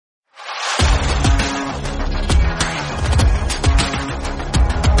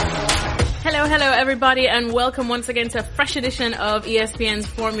Hello, everybody, and welcome once again to a fresh edition of ESPN's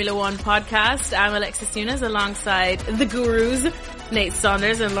Formula One podcast. I'm Alexis Nunes alongside the gurus, Nate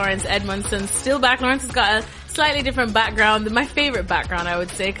Saunders and Lawrence Edmondson. Still back. Lawrence has got a slightly different background, my favorite background, I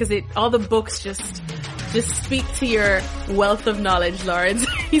would say, because all the books just speak to your wealth of knowledge, Lawrence.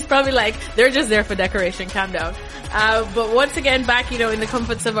 He's probably like, they're just there for decoration, calm down. But once again, back, in the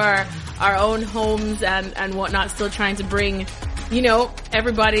comforts of our own homes and whatnot, still trying to bring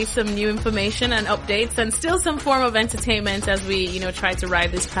everybody some new information and updates and still some form of entertainment as we, try to ride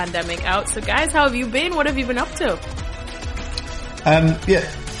this pandemic out. So guys, how have you been? What have you been up to?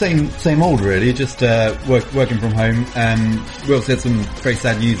 Same old really, just working from home. We also had some very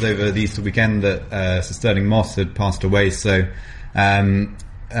sad news over the Easter weekend that Sir Sterling Moss had passed away, so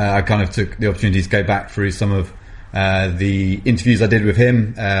I kind of took the opportunity to go back through some of the interviews I did with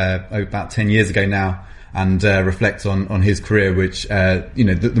him about 10 years ago now, and reflect on his career, which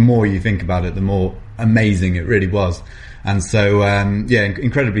the more you think about it, the more amazing it really was. And so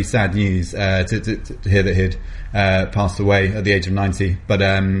incredibly sad news to hear that he'd passed away at the age of 90. But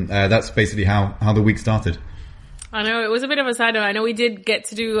that's basically how the week started. I know, it was a bit of a side note. I know we did get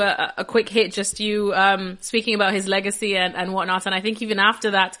to do a quick hit, just you speaking about his legacy and whatnot. And I think even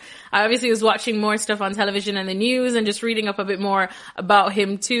after that, I obviously was watching more stuff on television and the news and just reading up a bit more about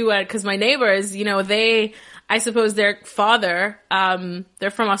him too. Because my neighbors, I suppose their father, they're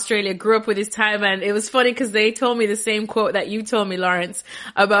from Australia, grew up with his time. And it was funny because they told me the same quote that you told me, Lawrence,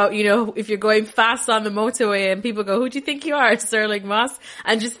 about, if you're going fast on the motorway and people go, who do you think you are, Sterling Moss?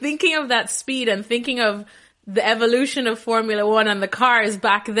 And just thinking of that speed and thinking of the evolution of Formula One and the cars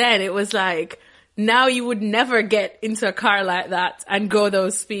back then, it was like, now you would never get into a car like that and go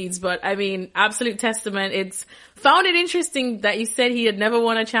those speeds. But I mean, absolute testament. Found it interesting that you said he had never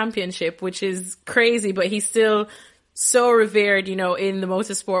won a championship, which is crazy, but he's still so revered, in the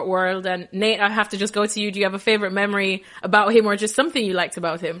motorsport world. And Nate, I have to just go to you. Do you have a favorite memory about him or just something you liked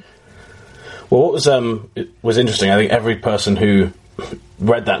about him? Well, what was interesting, I think every person who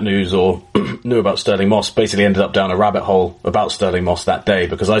read that news or knew about Sterling Moss basically ended up down a rabbit hole about Sterling Moss that day,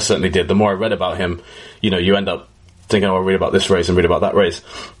 because I certainly did. The more I read about him, you end up thinking, I'll read about this race and read about that race.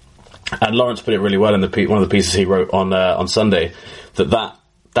 And Lawrence put it really well in one of the pieces he wrote on Sunday,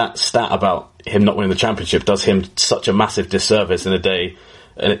 that stat about him not winning the championship does him such a massive disservice in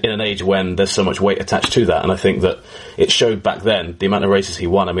an age when there's so much weight attached to that. And I think that it showed back then the amount of races he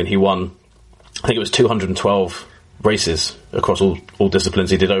won. I mean, he won, I think it was 212 races across all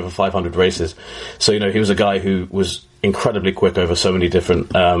disciplines. He did over 500 races. So, he was a guy who was incredibly quick over so many different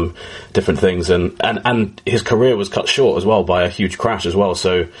things, and his career was cut short as well by a huge crash as well.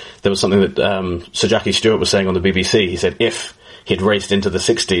 So there was something that Sir Jackie Stewart was saying on the BBC. He said if he'd raced into the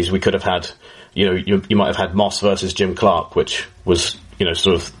 60s, we could have had, you might have had Moss versus Jim Clark, which was,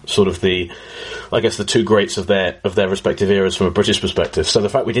 sort of the, I guess, the two greats of their respective eras from a British perspective. So the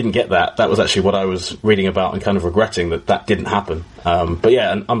fact we didn't get that was actually what I was reading about and kind of regretting that didn't happen. But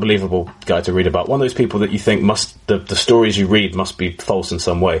yeah, an unbelievable guy to read about. One of those people that you think the stories you read must be false in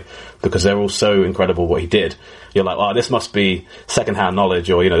some way, because they're all so incredible what he did. You're like, oh, this must be secondhand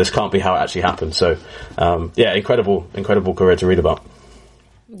knowledge, or, this can't be how it actually happened. So, incredible career to read about.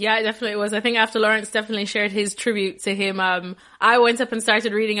 Yeah, it definitely was. I think after Lawrence definitely shared his tribute to him, I went up and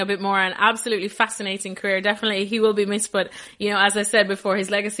started reading a bit more. An absolutely fascinating career. Definitely he will be missed, but, as I said before, his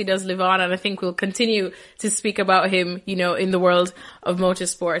legacy does live on, and I think we'll continue to speak about him, in the world of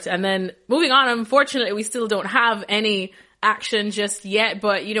motorsport. And then moving on, unfortunately, we still don't have any action just yet,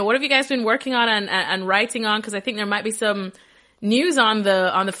 but, what have you guys been working on and writing on? Because I think there might be some news on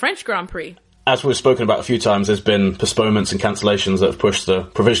the French Grand Prix. As we've spoken about a few times, there's been postponements and cancellations that have pushed the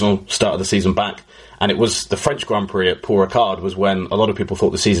provisional start of the season back. And it was the French Grand Prix at Paul Ricard was when a lot of people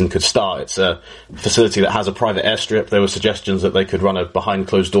thought the season could start. It's a facility that has a private airstrip. There were suggestions that they could run a behind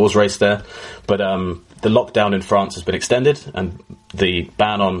closed doors race there. But the lockdown in France has been extended, and the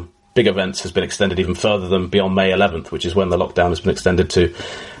ban on big events has been extended even further than beyond May 11th, which is when the lockdown has been extended to.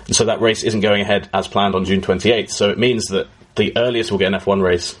 And so that race isn't going ahead as planned on June 28th. So it means that the earliest we'll get an F1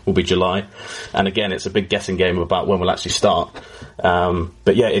 race will be July. And again, it's a big guessing game about when we'll actually start.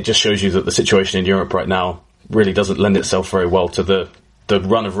 But yeah, it just shows you that the situation in Europe right now really doesn't lend itself very well to the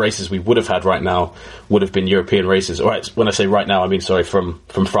run of races we would have had right now would have been European races. All right, when I say right now, I mean, sorry, from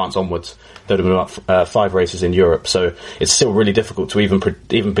France onwards, there would have been about 5 races in Europe. So it's still really difficult to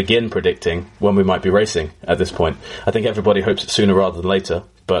even begin predicting when we might be racing at this point. I think everybody hopes it's sooner rather than later.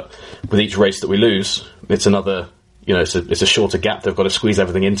 But with each race that we lose, it's another... it's a shorter gap they've got to squeeze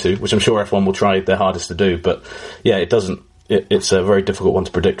everything into, which I'm sure F1 will try their hardest to do. But yeah, it's a very difficult one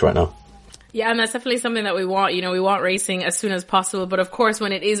to predict right now. Yeah, and that's definitely something that we want. We want racing as soon as possible, but of course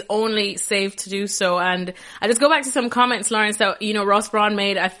when it is only safe to do so. And I just go back to some comments, Lawrence, that, Ross Brawn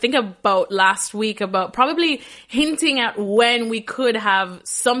made, I think about last week, about probably hinting at when we could have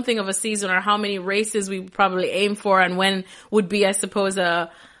something of a season, or how many races we would probably aim for, and when would be, I suppose,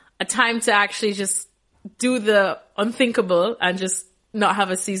 a time to actually just do the unthinkable and just not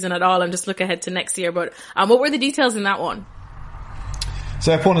have a season at all and just look ahead to next year. But what were the details in that one?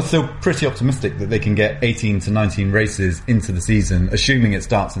 So F1 is still pretty optimistic that they can get 18 to 19 races into the season, assuming it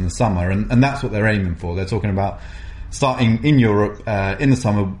starts in the summer, and that's what they're aiming for. They're talking about starting in Europe in the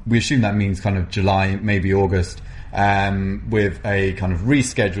summer. We assume that means kind of July, maybe August, with a kind of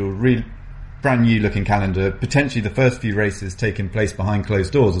rescheduled, brand new looking calendar, potentially the first few races taking place behind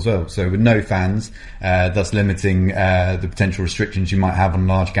closed doors as well, so with no fans, thus limiting the potential restrictions you might have on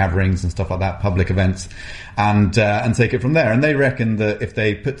large gatherings and stuff like that, public events, and take it from there. And they reckon that if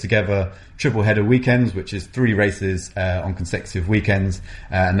they put together triple header weekends, which is 3 races on consecutive weekends,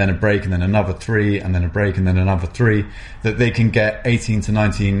 and then a break, and then another 3, and then a break, and then another 3, that they can get 18 to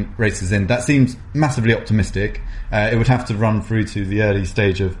 19 races in. That seems massively optimistic. It would have to run through to the early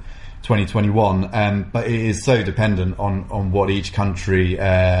stage of 2021, but it is so dependent on what each country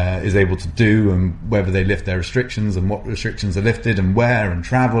is able to do, and whether they lift their restrictions, and what restrictions are lifted, and where, and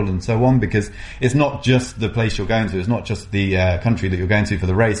travel, and so on, because it's not just the place you're going to, it's not just the country that you're going to for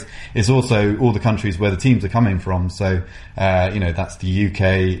the race, it's also all the countries where the teams are coming from. So that's the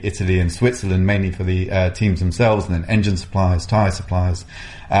UK, Italy and Switzerland, mainly for the teams themselves, and then engine suppliers, tyre suppliers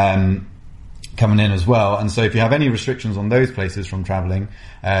coming in as well. And so if you have any restrictions on those places from travelling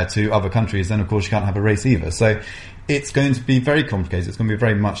to other countries, then of course you can't have a race either. So it's going to be very complicated. It's going to be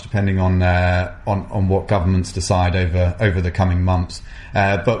very much depending on what governments decide over the coming months.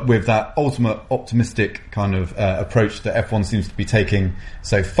 But with that ultimate optimistic kind of approach that F1 seems to be taking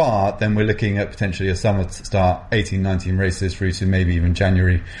so far, then we're looking at potentially a summer to start 18, 19 races through to maybe even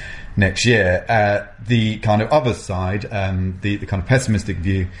January next year. The kind of other side, the kind of pessimistic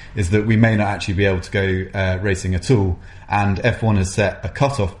view, is that we may not actually be able to go racing at all, and F1 has set a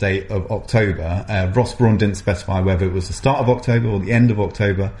cut-off date of October. Ross Brawn didn't specify whether it was the start of October or the end of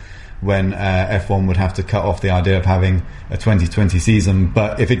October when F1 would have to cut off the idea of having a 2020 season.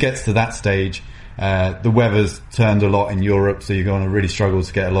 But if it gets to that stage, the weather's turned a lot in Europe, so you're going to really struggle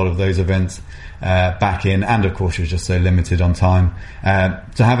to get a lot of those events back in, and of course you're just so limited on time.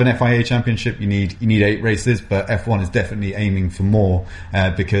 To have an FIA championship, you need 8 races, but F1 is definitely aiming for more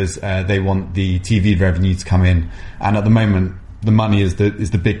because they want the TV revenue to come in, and at the moment the money is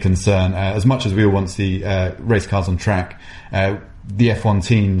the big concern. As much as we all want to see race cars on track, the F1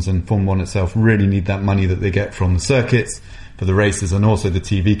 teams and Formula 1 itself really need that money that they get from the circuits for the races, and also the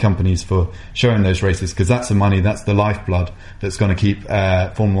TV companies for showing those races, because that's the money, that's the lifeblood that's going to keep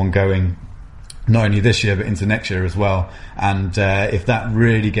Formula 1 going, not only this year but into next year as well. And if that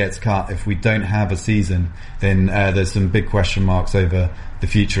really gets cut, if we don't have a season, then there's some big question marks over the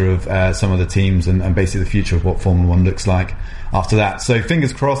future of some of the teams, and basically the future of what Formula 1 looks like after that. So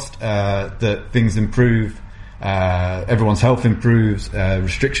fingers crossed that things improve, everyone's health improves,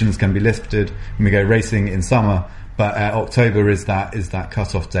 restrictions can be lifted when we go racing in summer. But October is that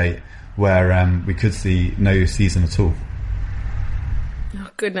cut-off date where we could see no season at all. Oh,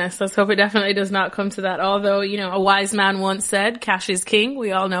 goodness. Let's hope it definitely does not come to that. Although, a wise man once said, cash is king.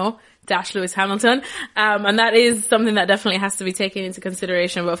 We all know. Dash Lewis Hamilton. And that is something that definitely has to be taken into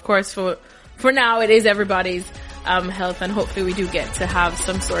consideration. But of course, for now, it is everybody's health. And hopefully we do get to have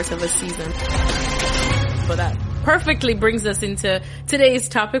some sort of a season. But that perfectly brings us into today's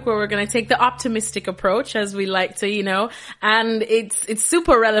topic, where we're going to take the optimistic approach, as we like to, and it's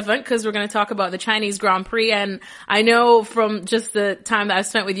super relevant because we're going to talk about the Chinese Grand Prix. And I know from just the time that I've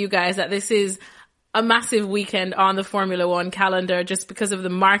spent with you guys that this is a massive weekend on the Formula 1 calendar, just because of the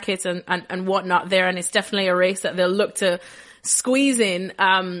markets and whatnot there. And it's definitely a race that they'll look to squeeze in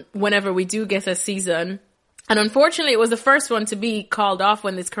whenever we do get a season. And unfortunately, it was the first one to be called off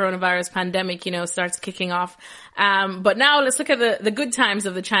when this coronavirus pandemic, starts kicking off. But now let's look at the good times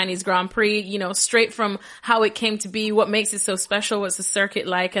of the Chinese Grand Prix, straight from how it came to be, what makes it so special, what's the circuit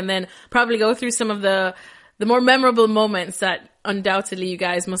like, and then probably go through some of the more memorable moments that undoubtedly you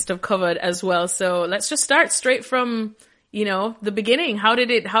guys must have covered as well. So let's just start straight from, the beginning. How did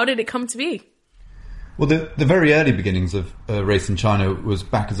it come to be? Well, the very early beginnings of race in China was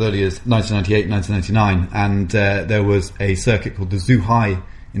back as early as 1998, 1999, and there was a circuit called the Zhuhai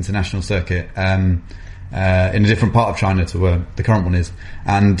International Circuit in a different part of China to where the current one is,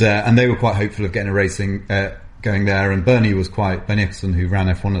 and they were quite hopeful of getting a racing going there. And Bernie Ecclestone, who ran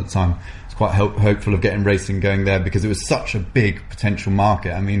F1 at the time, was quite hopeful of getting racing going there because it was such a big potential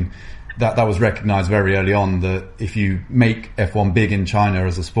market. I mean, that was recognised very early on, that if you make F1 big in China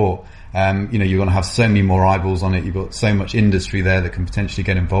as a sport, you're going to have so many more eyeballs on it. You've got so much industry there that can potentially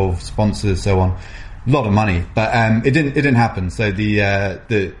get involved, sponsors, so on. A lot of money, but it didn't happen. So the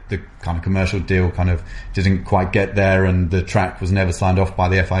kind of commercial deal kind of didn't quite get there, and the track was never signed off by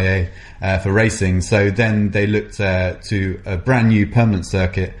the FIA for racing. So then they looked to a brand new permanent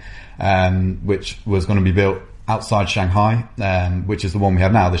circuit, which was going to be built outside Shanghai, which is the one we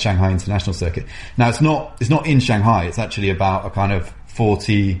have now, the Shanghai International Circuit. Now it's not in Shanghai. It's actually about a kind of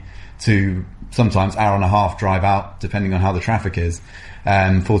 40 to sometimes hour and a half drive out, depending on how the traffic is.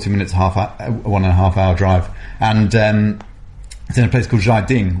 40 minutes, 1.5 hour drive. And, it's in a place called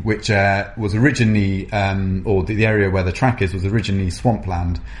Jiading, which, was originally, or the area where the track is was originally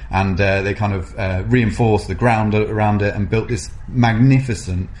swampland. And, they kind of, reinforced the ground around it and built this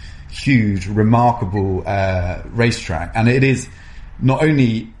magnificent, huge, remarkable, racetrack. And it is not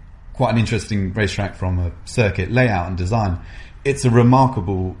only quite an interesting racetrack from a circuit layout and design, it's a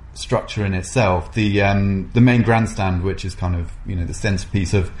remarkable structure in itself. The main grandstand, which is kind of, the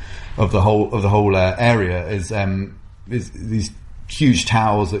centerpiece of the whole area, is these huge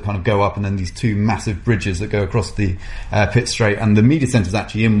towers that kind of go up, and then these two massive bridges that go across the pit straight. And the media centre is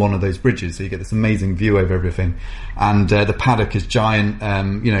actually in one of those bridges, so you get this amazing view over everything. And the paddock is giant.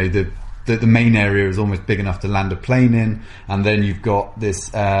 The main area is almost big enough to land a plane in, and then you've got this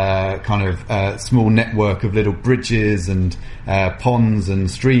kind of small network of little bridges and ponds and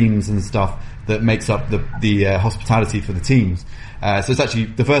streams and stuff that makes up the hospitality for the teams. So it's actually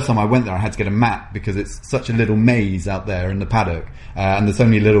the first time I went there, I had to get a map because it's such a little maze out there in the paddock, and there's so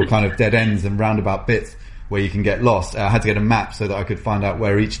many little kind of dead ends and roundabout bits where you can get lost. I had to get a map so that I could find out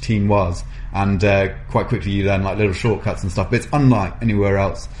where each team was, and quite quickly you learn like little shortcuts and stuff. But it's unlike anywhere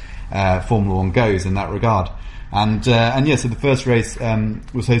else Formula One goes in that regard. And so the first race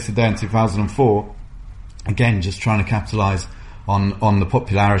was hosted there in 2004. Again, just trying to capitalise on the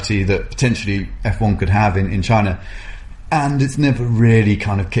popularity that potentially F1 could have in China. And it's never really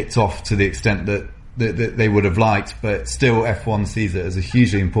kind of kicked off to the extent that they would have liked, but still F1 sees it as a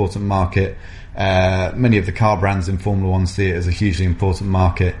hugely important market. Many of the car brands in Formula One see it as a hugely important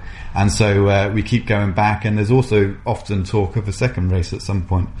market. And so we keep going back, and there's also often talk of a second race at some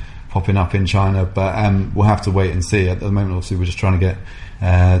point popping up in China, but we'll have to wait and see. At the moment, obviously, we're just trying to get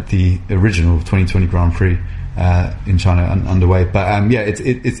the original 2020 Grand Prix in China underway. But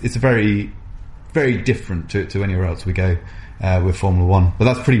it's a very, very different to anywhere else we go with Formula One. But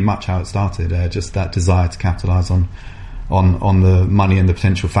that's pretty much how it started. Just that desire to capitalise on the money and the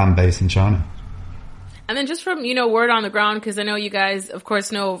potential fan base in China. And then just from, word on the ground, because I know you guys, of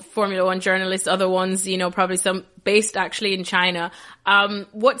course, know Formula One journalists, other ones, probably some based actually in China.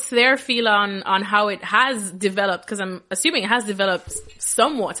 What's their feel on how it has developed? Because I'm assuming it has developed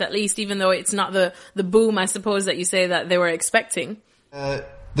somewhat, at least, even though it's not the boom, I suppose, that you say that they were expecting. The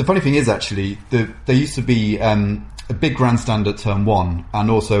funny thing is, actually, there used to be a big grandstand at Turn 1,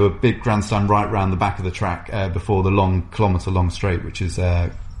 and also a big grandstand right round the back of the track before the kilometre-long straight, which is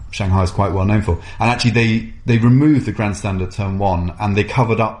Shanghai is quite well known for. And actually they removed the grandstand at Turn 1, and they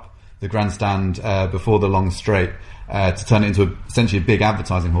covered up the grandstand before the long straight to turn it into essentially a big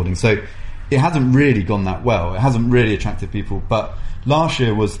advertising hoarding. So it hasn't really gone that well. It hasn't really attracted people. But last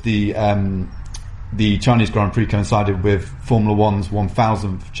year was the Chinese Grand Prix coincided with Formula One's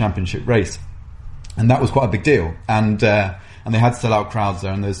 1000th championship race, and that was quite a big deal. And they had sellout crowds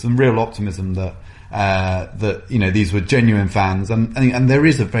there, and there's some real optimism that these were genuine fans, and there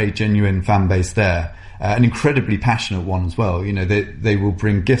is a very genuine fan base there, an incredibly passionate one as well. They will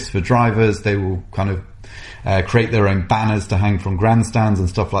bring gifts for drivers, they will kind of create their own banners to hang from grandstands and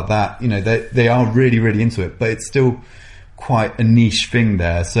stuff like that. They are really, really into it, but it's still quite a niche thing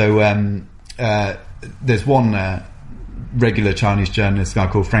there. So there's one regular Chinese journalist, a guy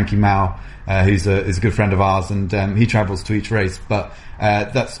called Frankie Mao, who's a good friend of ours, and he travels to each race. But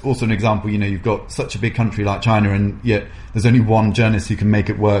that's also an example. You've got such a big country like China, and yet there's only one journalist who can make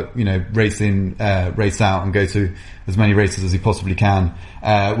it work. Race in, race out, and go to as many races as he possibly can.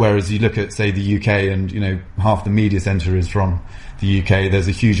 Whereas you look at, say, the UK, and half the media centre is from the UK. There's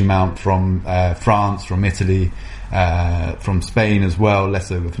a huge amount from France, from Italy, from Spain as well, less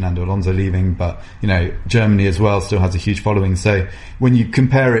so with Fernando Alonso leaving, but Germany as well still has a huge following. So when you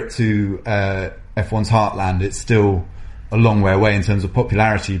compare it to F1's heartland, it's still a long way away in terms of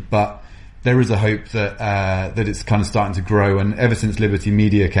popularity, but there is a hope that it's kind of starting to grow. And ever since Liberty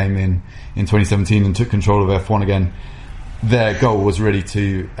Media came in 2017 and took control of F1 again, their goal was really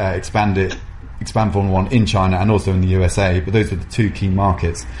to expand Formula One in China and also in the USA, but those are the two key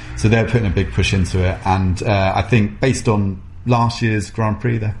markets. So they're putting a big push into it, and I think based on last year's Grand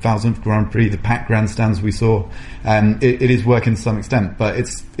Prix, the 1000th Grand Prix, the packed grandstands we saw. It is working to some extent, but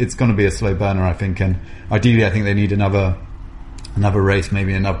it's going to be a slow burner, I think. And ideally, I think they need another race,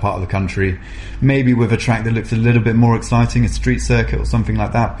 maybe in another part of the country, maybe with a track that looks a little bit more exciting, a street circuit or something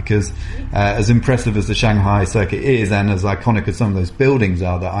like that, because as impressive as the Shanghai circuit is, and as iconic as some of those buildings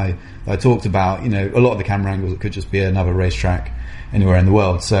are that I talked about, a lot of the camera angles, it could just be another racetrack anywhere in the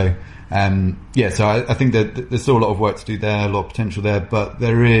world. So so I think that there's still a lot of work to do there, a lot of potential there, but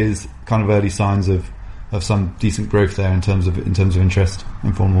there is kind of early signs of some decent growth there in terms of interest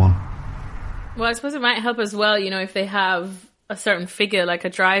in Formula One. Well, I suppose it might help as well, if they have a certain figure like a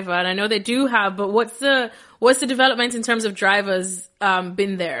driver, and I know they do have, but what's the development in terms of drivers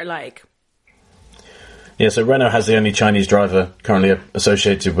been there like? Yeah, so Renault has the only Chinese driver currently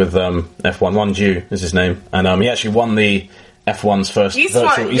associated with F1. Wang Ju is his name, and he actually won the F1's first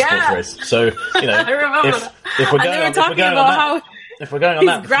virtual esports race. So if we're going on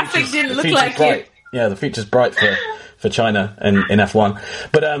that, graphic didn't look like it. Yeah, the future's bright for China in F1,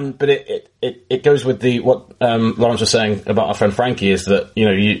 but it goes with what Lawrence was saying about our friend Frankie, is that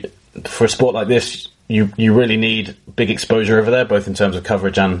for a sport like this, you really need big exposure over there, both in terms of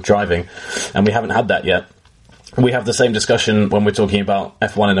coverage and driving, and we haven't had that yet. We have the same discussion when we're talking about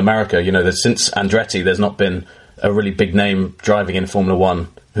F1 in America. Since Andretti, there's not been a really big name driving in Formula One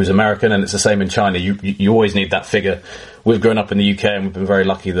who's American, and it's the same in China. You always need that figure. We've grown up in the UK, and we've been very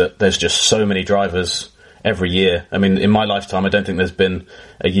lucky that there's just so many drivers every year. I mean, in my lifetime, I don't think there's been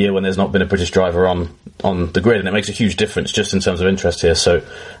a year when there's not been a British driver on the grid, and it makes a huge difference just in terms of interest here. So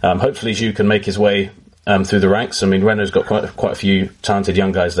hopefully Zhu can make his way through the ranks. I mean, Renault's got quite a few talented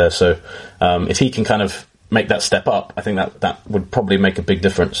young guys there, so if he can kind of make that step up, I think that would probably make a big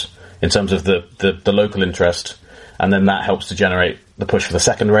difference in terms of the local interest, and then that helps to generate the push for the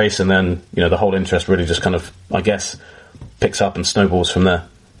second race, and then the whole interest really just kind of, I guess, picks up and snowballs from there.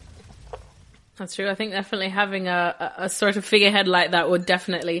 That's true. I think definitely having a sort of figurehead like that would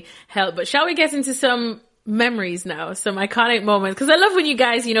definitely help. But shall we get into some memories now, some iconic moments? Because I love when you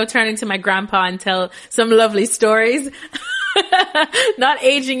guys, turn into my grandpa and tell some lovely stories. Not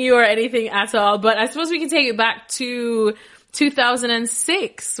aging you or anything at all, but I suppose we can take it back to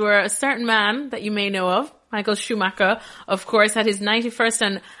 2006, where a certain man that you may know of, Michael Schumacher, of course, had his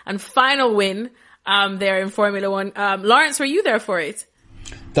 91st and final win there in Formula One. Lawrence, were you there for it?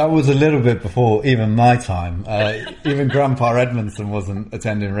 That was a little bit before even my time. Even Grandpa Edmondson wasn't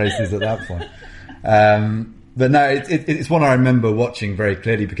attending races at that point. But no, it's one I remember watching very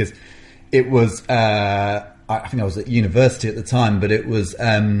clearly, because it was, I think I was at university at the time, but it was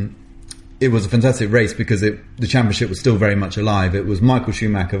a fantastic race because the championship was still very much alive. It was Michael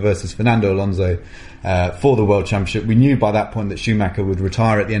Schumacher versus Fernando Alonso for the World Championship. We knew by that point that Schumacher would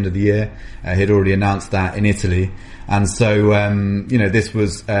retire at the end of the year. He'd already announced that in Italy. And so, this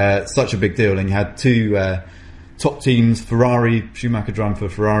was such a big deal. And you had two top teams, Ferrari, Schumacher driving for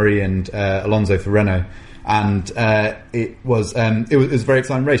Ferrari, and Alonso for Renault. And it was a very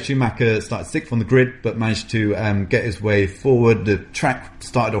exciting race. Schumacher started sixth on the grid, but managed to get his way forward. The track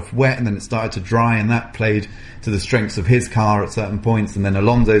started off wet, and then it started to dry, and that played to the strengths of his car at certain points, and then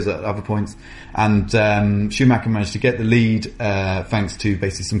Alonso's at other points. And Schumacher managed to get the lead thanks to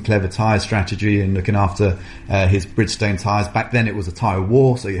basically some clever tyre strategy and looking after his Bridgestone tyres. Back then it was a tyre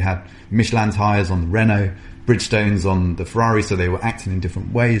war, so you had Michelin tyres on the Renault, Bridgestones on the Ferrari, so they were acting in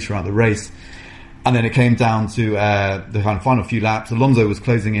different ways throughout the race. And then it came down to the kind of final few laps. Alonso was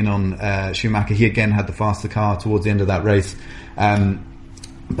closing in on Schumacher. He again had the faster car towards the end of that race.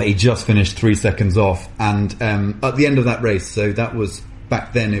 But he just finished 3 seconds off. And at the end of that race, so that was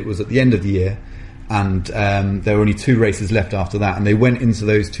back then, it was at the end of the year. And there were only 2 races left after that. And they went into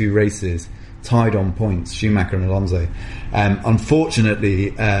those 2 races tied on points, Schumacher and Alonso. Unfortunately,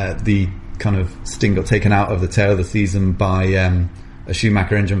 the kind of sting got taken out of the tail of the season by a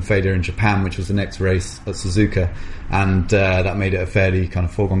Schumacher engine failure in Japan, which was the next race at Suzuka, and that made it a fairly kind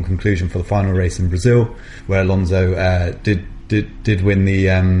of foregone conclusion for the final race in Brazil, where Alonso did win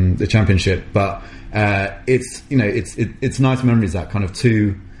the championship. But it's nice memories, that kind of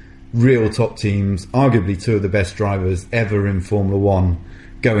 2 real top teams, arguably 2 of the best drivers ever in Formula One,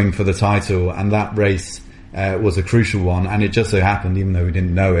 going for the title, and that race was a crucial one. And it just so happened, even though we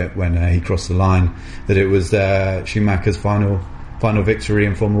didn't know it when he crossed the line, that it was Schumacher's final victory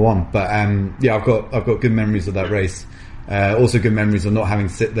in Formula One. But I've got good memories of that race. Also good memories of not having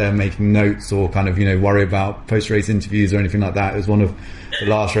to sit there making notes or kind of worry about post-race interviews or anything like that. It was one of the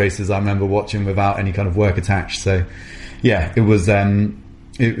last races I remember watching without any kind of work attached. So yeah, it was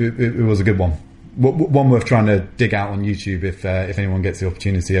it was a good one. One worth trying to dig out on YouTube if anyone gets the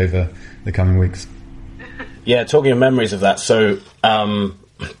opportunity over the coming weeks. Yeah, talking of memories of that, so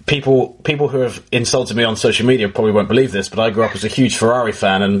people who have insulted me on social media probably won't believe this, but I grew up as a huge Ferrari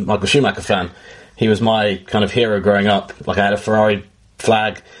fan and Michael Schumacher fan. He was my kind of hero growing up. Like, I had a Ferrari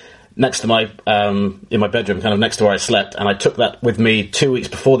flag next to my in my bedroom, kind of next to where I slept, and I took that with me 2 weeks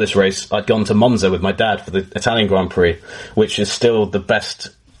before this race. I'd gone to Monza with my dad for the Italian Grand Prix, which is still the best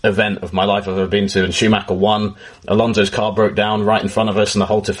event of my life I've ever been to, and Schumacher won. Alonso's car broke down right in front of us and the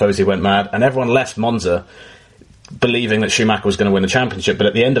whole tifosi went mad, and everyone left Monza believing that Schumacher was going to win the championship. But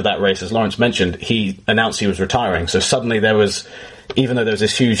at the end of that race, as Lawrence mentioned, he announced he was retiring. So suddenly there was, even though there was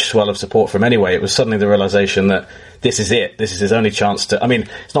this huge swell of support from anyway, it was suddenly the realization that this is it. This is his only chance to, I mean,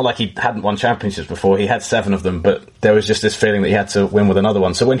 it's not like he hadn't won championships before. He had 7 of them, but there was just this feeling that he had to win with another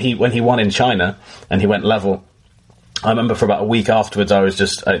one. So when he won in China and he went level, I remember for about a week afterwards, I was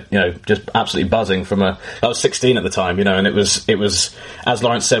just absolutely buzzing I was 16 at the time, and it was, as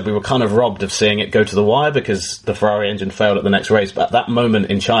Lawrence said, we were kind of robbed of seeing it go to the wire because the Ferrari engine failed at the next race. But at that moment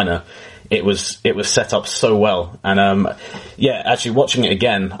in China, it was set up so well. And, actually watching it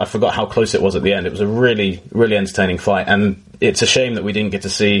again, I forgot how close it was at the end. It was a really, really entertaining fight. And it's a shame that we didn't get to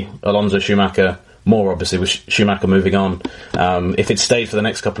see Alonso Schumacher more, obviously, with Schumacher moving on. If it stayed for the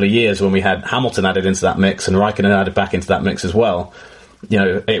next couple of years when we had Hamilton added into that mix and Raikkonen added back into that mix as well,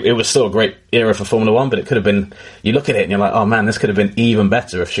 it was still a great era for Formula One, but it could have been, you look at it and you're like, oh man, this could have been even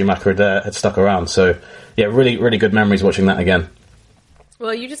better if Schumacher had stuck around. So, yeah, really, really good memories watching that again.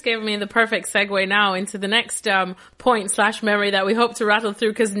 Well, you just gave me the perfect segue now into the next point/memory that we hope to rattle through,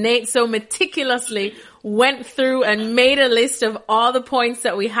 because Nate so meticulously went through and made a list of all the points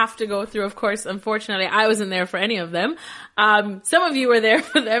that we have to go through. Of course, unfortunately, I wasn't there for any of them. Some of you were there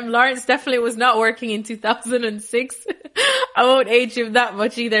for them. Lawrence definitely was not working in 2006. I won't age him that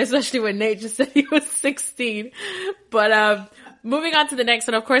much either, especially when Nate just said he was 16. But moving on to the next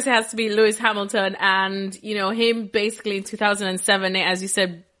one, of course, it has to be Lewis Hamilton, and, him basically in 2007, as you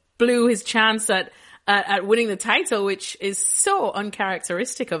said, blew his chance at winning the title, which is so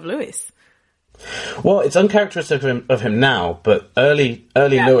uncharacteristic of Lewis. Well, it's uncharacteristic of him now, but early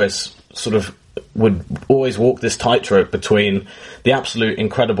Lewis sort of would always walk this tightrope between the absolute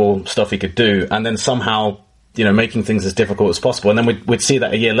incredible stuff he could do and then somehow, making things as difficult as possible. And then we'd see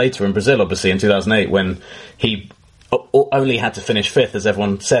that a year later in Brazil, obviously, in 2008, when he only had to finish 5th, as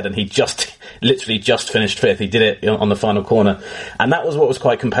everyone said, and he literally just finished 5th. He did it on the final corner. And that was what was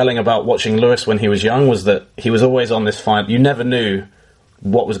quite compelling about watching Lewis when he was young, was that he was always on this fight. You never knew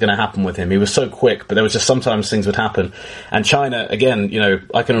what was going to happen with him. He was so quick, but there was just sometimes things would happen. And China, again,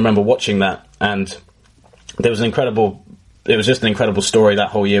 I can remember watching that, and there was it was just an incredible story that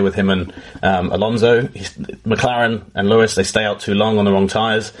whole year with him and Alonso. McLaren and Lewis, they stay out too long on the wrong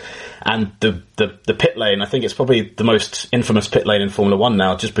tyres. And the pit lane, I think it's probably the most infamous pit lane in Formula One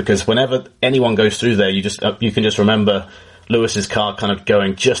now, just because whenever anyone goes through there, you can just remember Lewis's car kind of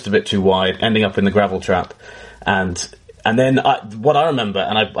going just a bit too wide, ending up in the gravel trap. And then what I remember,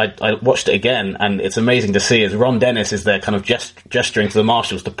 and I watched it again, and it's amazing to see, is Ron Dennis is there kind of gesturing to the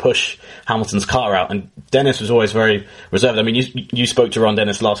marshals to push Hamilton's car out. And Dennis was always very reserved. I mean, you spoke to Ron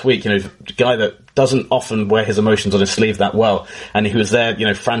Dennis last week, a guy that doesn't often wear his emotions on his sleeve that well. And he was there,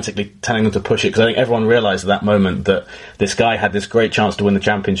 frantically telling them to push it, because I think everyone realised at that moment that this guy had this great chance to win the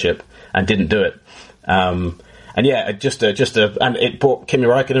championship and didn't do it. And yeah, and it brought Kimi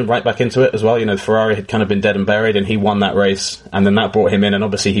Raikkonen right back into it as well. Ferrari had kind of been dead and buried, and he won that race, and then that brought him in, and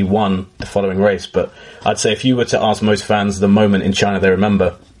obviously he won the following race. But I'd say if you were to ask most fans the moment in China they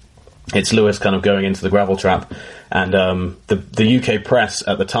remember, it's Lewis kind of going into the gravel trap. And the UK press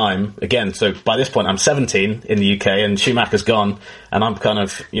at the time, again, so by this point I'm 17 in the UK, and Schumacher's gone, and I'm kind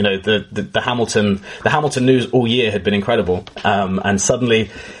of, the Hamilton news all year had been incredible, and suddenly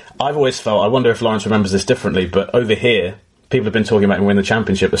I've always felt, I wonder if Lawrence remembers this differently, but over here, people have been talking about him winning the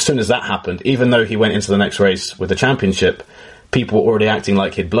championship. As soon as that happened, even though he went into the next race with the championship, people were already acting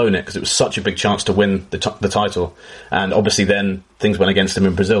like he'd blown it, because it was such a big chance to win the title. And obviously then things went against him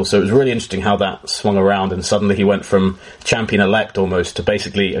in Brazil. So it was really interesting how that swung around, and suddenly he went from champion-elect almost to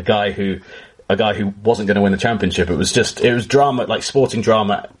basically a guy who wasn't going to win the championship. It was drama, like sporting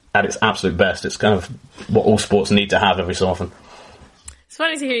drama at its absolute best. It's kind of what all sports need to have every so often. It's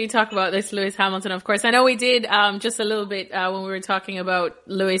funny to hear you talk about this Lewis Hamilton, of course. I know we did just a little bit when we were talking about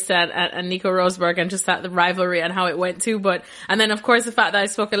Lewis and Nico Rosberg and just the rivalry and how it went too. And then, of course, the fact that I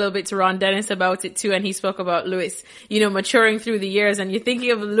spoke a little bit to Ron Dennis about it too, and he spoke about Lewis, maturing through the years. And you're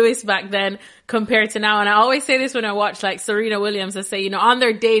thinking of Lewis back then compared to now. And I always say this when I watch Serena Williams. I say, on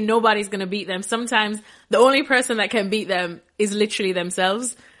their day, nobody's going to beat them. Sometimes the only person that can beat them is literally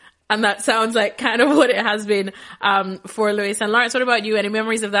themselves. And that sounds like kind of what it has been for Lewis. And Lawrence, what about you? Any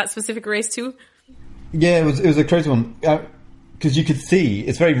memories of that specific race too? Yeah, it was a crazy one. Because you could see,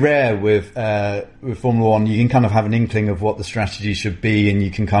 it's very rare with Formula One, you can kind of have an inkling of what the strategy should be, and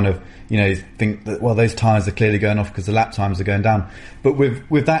you can kind of, think that, well, those tyres are clearly going off because the lap times are going down. But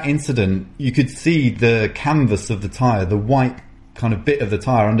with that incident, you could see the canvas of the tyre, the white kind of bit of the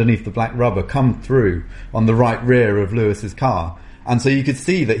tyre underneath the black rubber come through on the right rear of Lewis's car. And so you could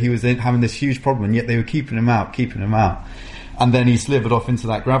see that he was having this huge problem, and yet they were keeping him out. And then he slivered off into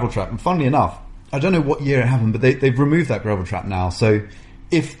that gravel trap. And funnily enough, I don't know what year it happened, but they've removed that gravel trap now. So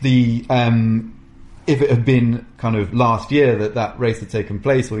if it had been kind of last year that race had taken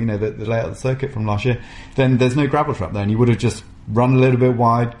place, or the layout of the circuit from last year, then there's no gravel trap there, and you would have just run a little bit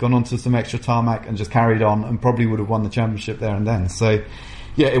wide, gone onto some extra tarmac, and just carried on, and probably would have won the championship there and then. So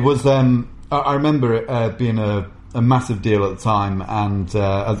yeah, it was. I remember it being a massive deal at the time, and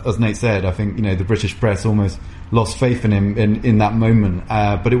as Nate said, I think the British press almost lost faith in him in that moment.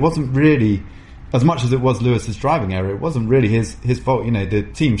 But it wasn't really. As much as it was Lewis's driving error, it wasn't really his fault. The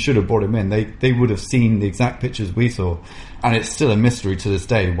team should have brought him in. They would have seen the exact pictures we saw, and it's still a mystery to this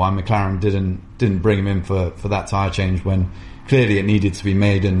day why McLaren didn't bring him in for that tyre change when clearly it needed to be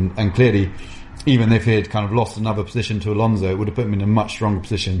made, and clearly even if he had kind of lost another position to Alonso, it would have put him in a much stronger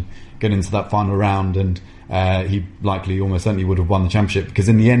position getting into that final round, and he likely almost certainly would have won the championship, because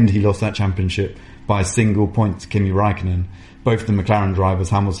in the end he lost that championship by a single point to Kimi Raikkonen. Both the McLaren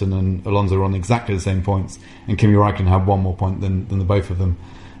drivers, Hamilton and Alonso, were on exactly the same points, and Kimi Raikkonen had one more point than the both of them,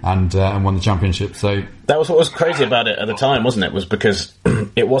 and won the championship. So that was what was crazy about it at the time, wasn't it? Was because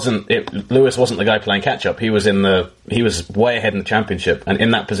Lewis wasn't the guy playing catch up. He was way ahead in the championship, and in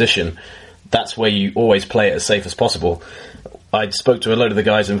that position, that's where you always play it as safe as possible. I spoke to a load of the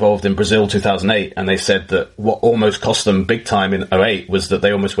guys involved in Brazil 2008, and they said that what almost cost them big time in 2008 was that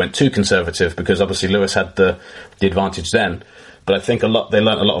they almost went too conservative, because obviously Lewis had the advantage then. But I think they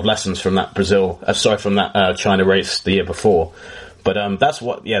learnt a lot of lessons from that China race the year before. But that's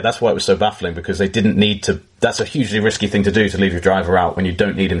why it was so baffling, because they didn't need to. That's a hugely risky thing to do, to leave your driver out when you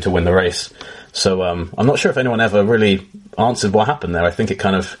don't need him to win the race. So I'm not sure if anyone ever really answered what happened there. I think it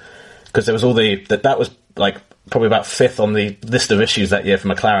kind of, because there was that was like probably about fifth on the list of issues that year for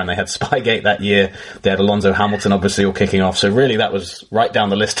McLaren. They had Spygate that year. They had Alonso, Hamilton obviously all kicking off. So really that was right down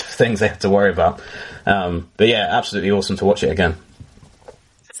the list of things they had to worry about. But yeah, absolutely awesome to watch it again.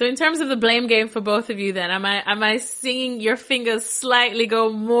 So in terms of the blame game for both of you then, am I seeing your fingers slightly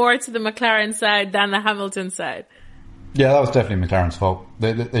go more to the McLaren side than the Hamilton side? Yeah, that was definitely McLaren's fault.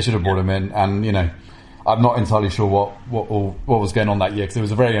 They should have brought him in, and I'm not entirely sure what was going on that year, because it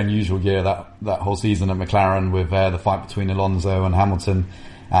was a very unusual year, that whole season at McLaren, with the fight between Alonso and Hamilton,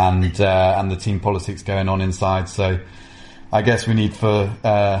 and the team politics going on inside. So I guess we need for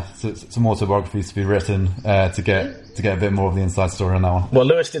some autobiographies to be written to get a bit more of the inside story on that one. Well,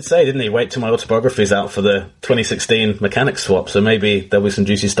 Lewis did say, didn't he, wait till my autobiography's out for the 2016 mechanics swap, so maybe there'll be some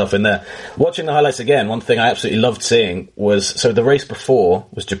juicy stuff in there. Watching the highlights again, one thing I absolutely loved seeing was, so the race before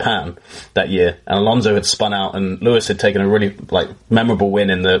was Japan that year, and Alonso had spun out, and Lewis had taken a really memorable win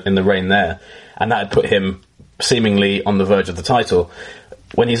in the rain there, and that had put him seemingly on the verge of the title.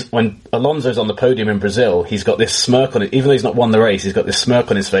 When Alonso's on the podium in Brazil, he's got this smirk on it. Even though he's not won the race, he's got this smirk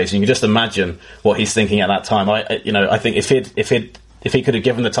on his face. And you can just imagine what he's thinking at that time. I think if he could have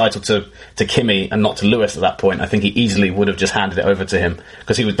given the title to Kimi and not to Lewis at that point, I think he easily would have just handed it over to him,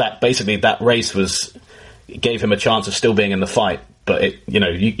 because he was that race gave him a chance of still being in the fight. But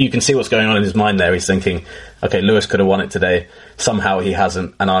you can see what's going on in his mind there. He's thinking, okay, Lewis could have won it today. Somehow he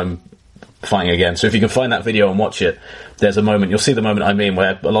hasn't, and I'm fighting again. So if you can find that video and watch it, there's a moment, you'll see the moment I mean,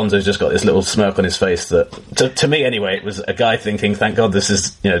 where Alonso's just got this little smirk on his face that, to me anyway, it was a guy thinking, thank God this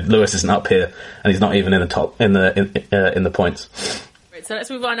is, Lewis isn't up here, and he's not even in the top, in the points. Right, so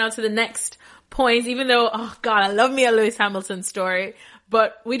let's move on now to the next point, even though, oh God, I love me a Lewis Hamilton story,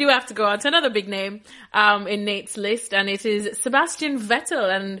 but we do have to go on to another big name, in Nate's list, and it is Sebastian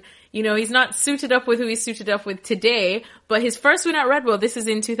Vettel, and he's not suited up with who he's suited up with today, but his first win at Red Bull, this is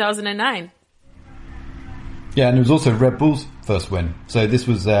in 2009. Yeah, and it was also Red Bull's first win. So this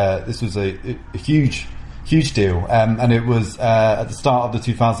was a huge deal. And it was at the start of the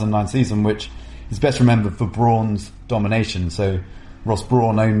 2009 season, which is best remembered for Brawn's domination. So Ross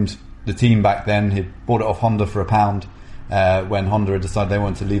Brawn owned the team back then. He bought it off Honda for £1 when Honda had decided they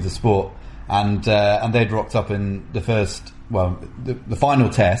wanted to leave the sport. And they'd rocked up in the final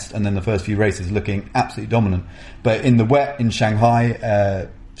test, and then the first few races looking absolutely dominant. But in the wet in Shanghai,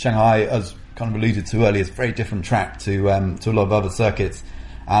 as kind of alluded to earlier, it's a very different track to a lot of other circuits.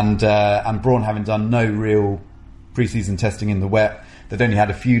 And Brawn, having done no real pre-season testing in the wet, they'd only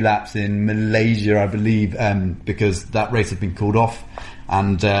had a few laps in Malaysia, I believe, because that race had been called off.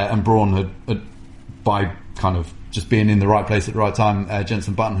 And Brawn had by kind of just being in the right place at the right time,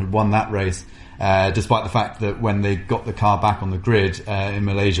 Jenson Button had won that race, despite the fact that when they got the car back on the grid in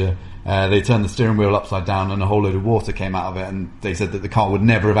Malaysia, they turned the steering wheel upside down and a whole load of water came out of it, and they said that the car would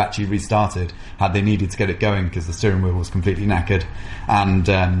never have actually restarted had they needed to get it going because the steering wheel was completely knackered, and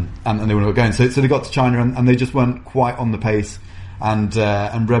they were not going. So they got to China and they just weren't quite on the pace, and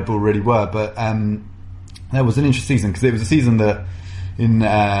Red Bull really were. But that was an interesting season because it was a season that, in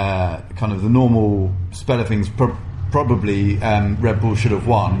kind of the normal spell of things, probably Red Bull should have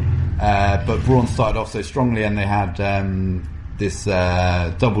won, but Brawn started off so strongly, and they had this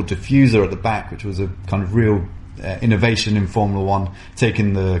double diffuser at the back, which was a kind of real innovation in Formula One,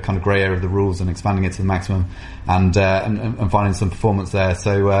 taking the kind of grey area of the rules and expanding it to the maximum, and finding some performance there.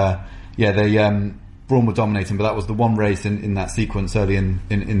 So Brawn were dominating, but that was the one race in that sequence early in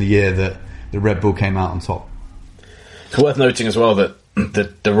the year that the Red Bull came out on top. It's worth noting as well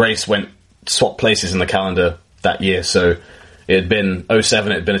that the race swapped places in the calendar that year. So it had been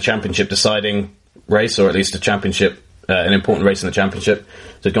 2007, it had been a championship deciding race, or at least a championship, an important race in the championship.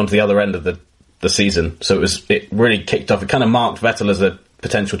 So it had gone to the other end of the season. So it really kicked off. It kind of marked Vettel as a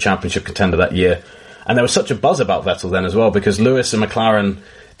potential championship contender that year. And there was such a buzz about Vettel then as well, because Lewis and McLaren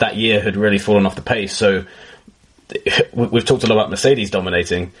that year had really fallen off the pace. So we've talked a lot about Mercedes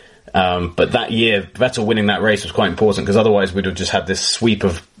dominating, but that year Vettel winning that race was quite important, because otherwise we'd have just had this sweep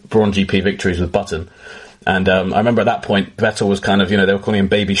of Brawn GP victories with Button. And I remember at that point Vettel was kind of, they were calling him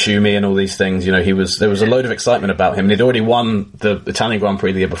Baby Schumi and all these things. There was a load of excitement about him. He'd already won the Italian Grand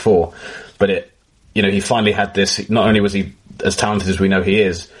Prix the year before, but he finally had this. Not only was he as talented as we know he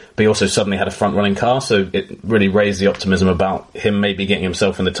is, but he also suddenly had a front running car, so it really raised the optimism about him maybe getting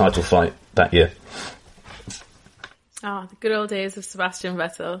himself in the title fight that year. Oh, the good old days of Sebastian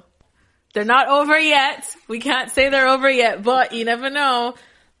Vettel. They're not over yet. We can't say they're over yet, but you never know.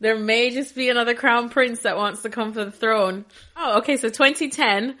 There may just be another crown prince that wants to come for the throne. Oh, okay, so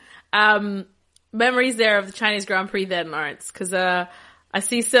 2010. Memories there of the Chinese Grand Prix then, Lawrence, because I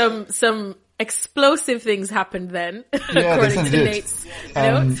see some explosive things happened then, yeah, according to Nate's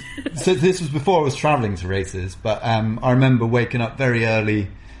notes. So this was before I was travelling to races, but I remember waking up very early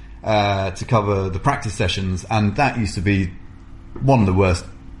to cover the practice sessions, and that used to be one of the worst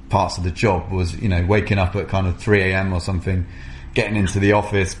parts of the job, was waking up at kind of 3 a.m. or something, getting into the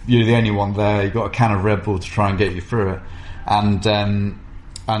office. You're the only one there. You've got a can of Red Bull to try and get you through it, and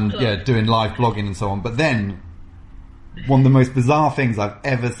doing live blogging and so on. But then one of the most bizarre things I've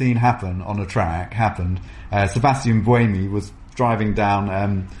ever seen happen on a track happened. Sebastian Buemi was driving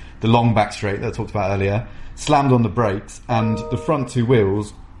down the long back straight that I talked about earlier, slammed on the brakes, and the front two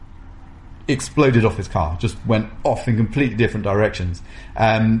wheels exploded off his car, just went off in completely different directions,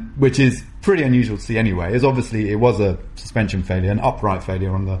 which is pretty unusual to see anyway, as obviously it was a suspension failure, an upright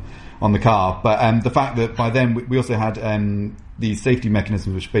failure on the car, but the fact that by then we also had these safety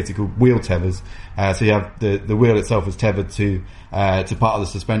mechanisms which are basically called wheel tethers, so you have the wheel itself is tethered to part of the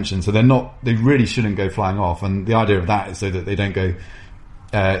suspension, so they really shouldn't go flying off, and the idea of that is so that they don't go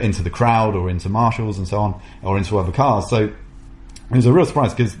into the crowd or into marshals and so on, or into other cars. So it was a real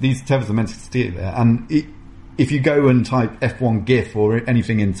surprise, because these tethers are meant to stay there, and if you go and type F1 GIF or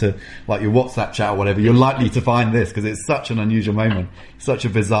anything into like your WhatsApp chat or whatever, you're likely to find this, because it's such an unusual moment, such a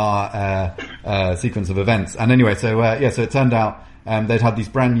bizarre sequence of events. And anyway, so it turned out they'd had these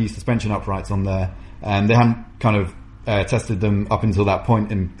brand new suspension uprights on there, and they hadn't kind of tested them up until that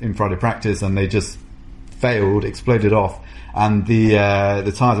point in Friday practice, and they just failed, exploded off. And the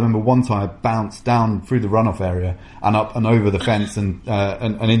tyres, I remember one tyre bounced down through the runoff area and up and over the fence and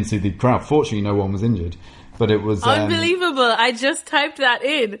into the crowd. Fortunately, no one was injured, but it was unbelievable. I just typed that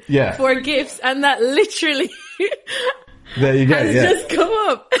in for GIFs, and that literally there you go, has just come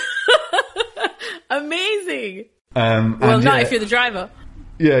up. Amazing. Not if you're the driver.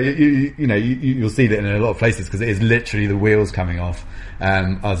 Yeah, you'll see that in a lot of places, because it is literally the wheels coming off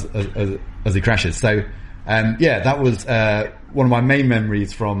as he crashes. So. That was one of my main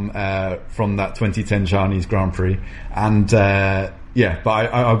memories from that 2010 Chinese Grand Prix, and but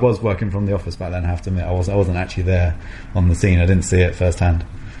I was working from the office back then. I have to admit, I wasn't actually there on the scene. I didn't see it firsthand.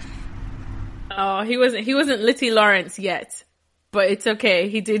 Oh, he wasn't Litty Lawrence yet, but it's okay.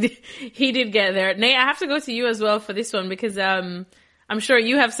 He did get there. Nate, I have to go to you as well for this one, because I'm sure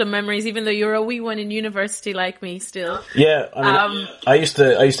you have some memories, even though you're a wee one in university like me still. Yeah, I used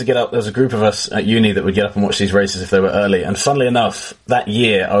to get up. There was a group of us at uni that would get up and watch these races if they were early. And funnily enough, that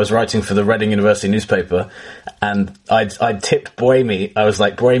year I was writing for the Reading University newspaper, and I'd tipped Buemi. I was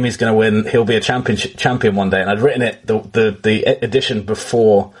like, Buemi's going to win. He'll be a champion one day. And I'd written it the edition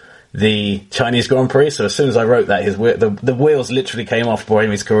before the Chinese Grand Prix. So as soon as I wrote that, the wheels literally came off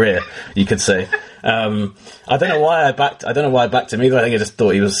Buemi's career, you could say. I don't know why I backed him either. I think I just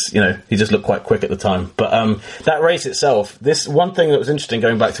thought he was, he just looked quite quick at the time. But that race itself, this one thing that was interesting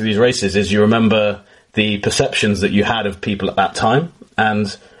going back to these races is you remember the perceptions that you had of people at that time.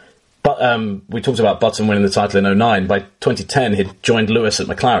 But we talked about Button winning the title in 2009. By 2010, he'd joined Lewis at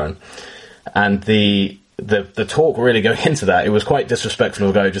McLaren, and the talk really going into that, it was quite disrespectful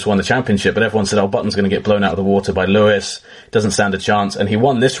of a guy who just won the championship, but everyone said, Button's going to get blown out of the water by Lewis, doesn't stand a chance, and he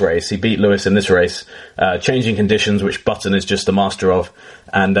won this race, he beat Lewis in this race, changing conditions, which Button is just the master of,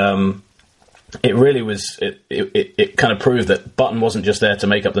 and it really was, it kind of proved that Button wasn't just there to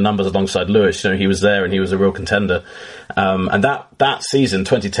make up the numbers alongside Lewis, he was there and he was a real contender, and that season,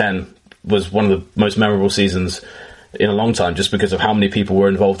 2010, was one of the most memorable seasons in a long time, just because of how many people were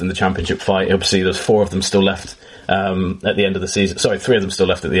involved in the championship fight. Obviously, there's 4 of them still left at the end of the season. Sorry, 3 of them still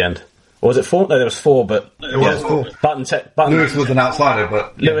left at the end. Or was it 4? No, there was 4, but it was 4. Button Lewis was an outsider,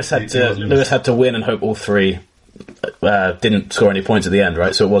 but Lewis had to win and hope all 3 didn't score any points at the end,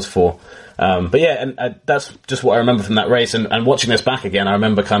 right? So it was 4. But yeah, and that's just what I remember from that race. And watching this back again, I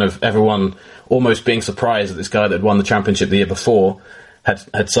remember kind of everyone almost being surprised that this guy that had won the championship the year before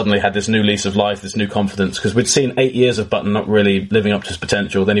had suddenly had this new lease of life, this new confidence, because we'd seen 8 years of Button not really living up to his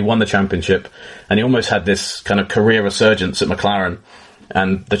potential. Then he won the championship, and he almost had this kind of career resurgence at McLaren.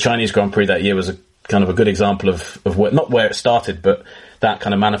 And the Chinese Grand Prix that year was a kind of a good example of not where it started, but that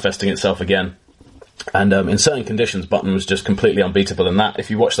kind of manifesting itself again. And in certain conditions, Button was just completely unbeatable. And that,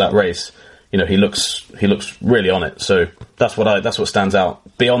 if you watch that race, he looks really on it. So that's what stands out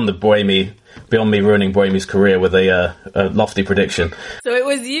beyond me ruining Buemi's career with a lofty prediction. So it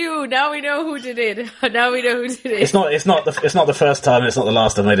was you. Now we know who did it. It's not the first time. It's not the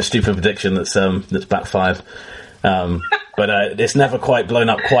last I've made a stupid prediction that's backfired. But it's never quite blown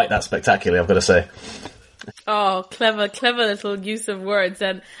up quite that spectacularly, I've got to say. Oh, clever little use of words.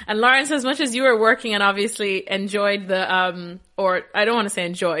 And Lawrence, as much as you were working and obviously enjoyed the, or I don't want to say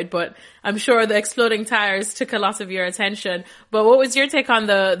enjoyed, but I'm sure the exploding tires took a lot of your attention. But what was your take on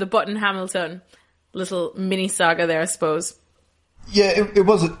the Button Hamilton little mini saga there, I suppose? Yeah, it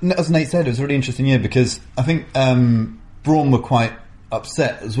was, as Nate said, it was a really interesting year because I think Brawn were quite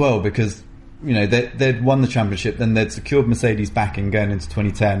upset as well because, they'd won the championship, then they'd secured Mercedes backing going into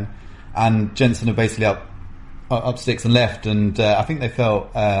 2010, and Jensen are basically up 6 and left, and I think they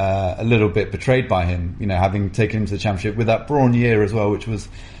felt a little bit betrayed by him, having taken him to the championship with that Brawn year as well, which was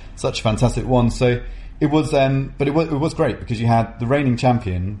such a fantastic one. So it was, but it was great because you had the reigning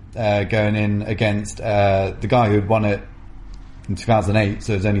champion going in against the guy who had won it in 2008,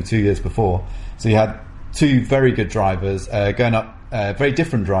 so it was only 2 years before. So you had 2 very good drivers going up, very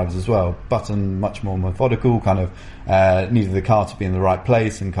different drivers as well. Button much more methodical, kind of needed the car to be in the right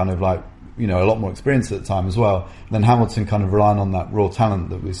place and kind of like, a lot more experience at the time as well. And then Hamilton kind of relying on that raw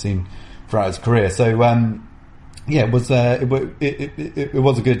talent that we've seen throughout his career. So it was a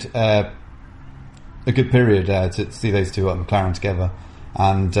good period to see those two at McLaren together.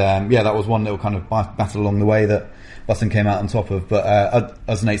 And that was one little kind of battle along the way that Button came out on top of. But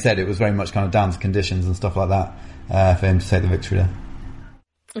as Nate said, it was very much kind of down to conditions and stuff like that for him to take the victory there.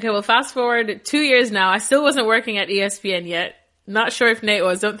 Okay, well, fast forward 2 years now. I still wasn't working at ESPN yet. Not sure if Nate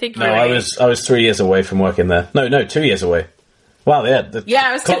was. Don't think you were. No, I was 3 years away from working there. No, 2 years away. Wow, yeah. Didn't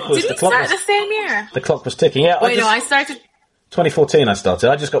we start the same year? The clock was ticking. Yeah. I started 2014. I started.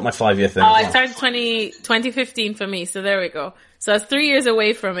 I just got my 5-year thing. I started 2015 for me. So there we go. So I was 3 years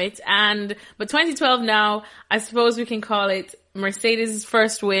away from it, but 2012 now, I suppose we can call it Mercedes'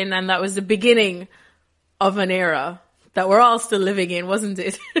 first win, and that was the beginning of an era that we're all still living in, wasn't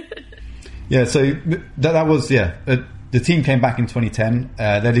it? Yeah. So that was the team came back in 2010.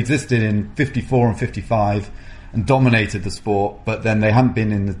 They'd existed in 54 and 55 and dominated the sport, but then they hadn't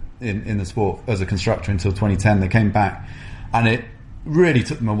been in the sport as a constructor until 2010. They came back, and it really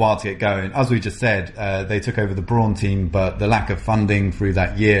took them a while to get going. As we just said, they took over the Brawn team, but the lack of funding through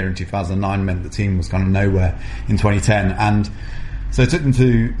that year in 2009 meant the team was kind of nowhere in 2010. And so it took them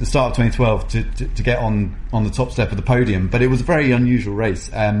to the start of 2012 to get on the top step of the podium. But it was a very unusual race.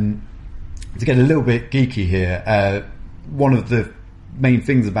 To get a little bit geeky here, one of the main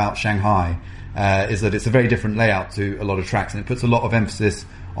things about Shanghai is that it's a very different layout to a lot of tracks, and it puts a lot of emphasis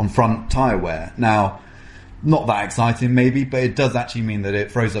on front tyre wear. Now, not that exciting maybe, but it does actually mean that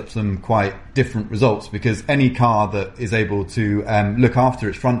it throws up some quite different results, because any car that is able to look after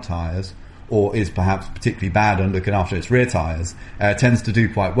its front tyres or is perhaps particularly bad on looking after its rear tyres, tends to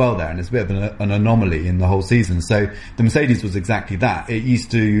do quite well there, and it's a bit of an anomaly in the whole season. So the Mercedes was exactly that. It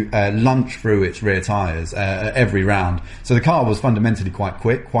used to lunge through its rear tyres every round. So the car was fundamentally quite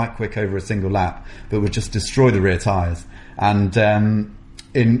quick over a single lap, but would just destroy the rear tyres. And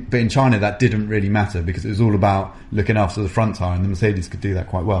but in China that didn't really matter because it was all about looking after the front tyre, and the Mercedes could do that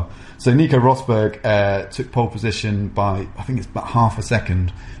quite well. So Nico Rosberg took pole position by, I think it's about half a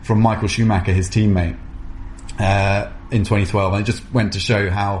second from Michael Schumacher, his teammate, in 2012, and it just went to show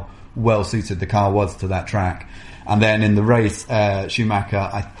how well suited the car was to that track. And then in the race, Schumacher,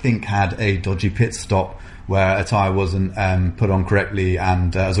 I think, had a dodgy pit stop where a tyre wasn't put on correctly,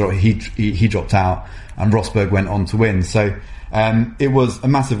 and as well, he dropped out, and Rosberg went on to win. So it was a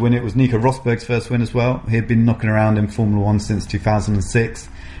massive win. It was Nico Rosberg's first win as well. He had been knocking around in Formula 1 since 2006.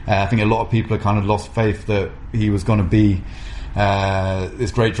 I think a lot of people had kind of lost faith that he was going to be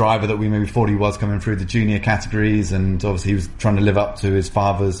this great driver that we maybe thought he was coming through the junior categories, and obviously he was trying to live up to his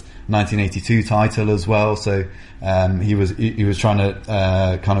father's 1982 title as well. So he was trying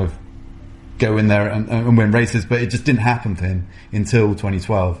to kind of go in there and win races, but it just didn't happen for him until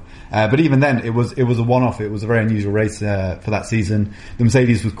 2012. But even then, it was a one-off. It was a very unusual race for that season. The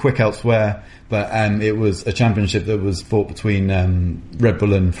Mercedes was quick elsewhere, but it was a championship that was fought between Red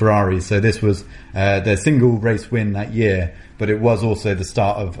Bull and Ferrari. So this was their single race win that year, but it was also the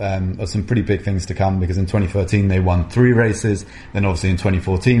start of some pretty big things to come, because in 2013 they won 3 races. Then obviously in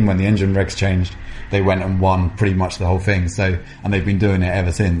 2014, when the engine regs changed, they went and won pretty much the whole thing. So, and they've been doing it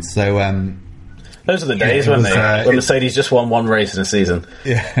ever since. So those are the days when Mercedes just won 1 race in a season.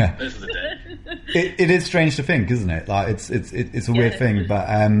 Yeah, those are the days. It is strange to think, isn't it? Like it's a weird thing,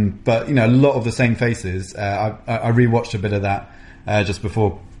 but you know, a lot of the same faces. I rewatched a bit of that just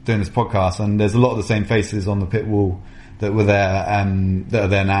before doing this podcast, and there's a lot of the same faces on the pit wall that were there that are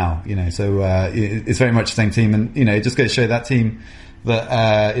there now. You know, so it's very much the same team, and you know, it just goes to show that team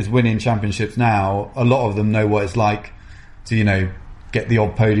that is winning championships now. A lot of them know what it's like to, you know, get the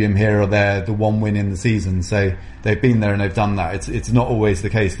odd podium here or there, the one win in the season. So they've been there and they've done that. It's not always the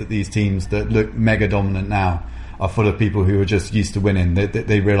case that these teams that look mega dominant now are full of people who are just used to winning.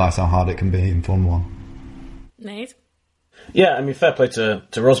 They realise how hard it can be in Formula 1. Nate? Yeah, I mean, fair play to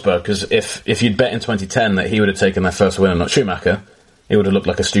Rosberg, because if you'd bet in 2010 that he would have taken their first win and not Schumacher, it would have looked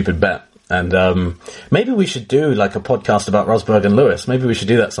like a stupid bet. And maybe we should do like a podcast about Rosberg and Lewis. Maybe we should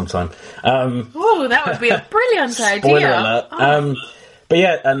do that sometime. Oh, that would be a brilliant idea. Spoiler alert. Oh. But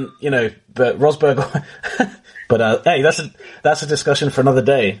yeah, and you know, but Rosberg. But hey, that's a discussion for another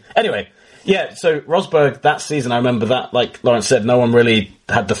day. Anyway, yeah. So Rosberg that season, I remember that, like Lawrence said, no one really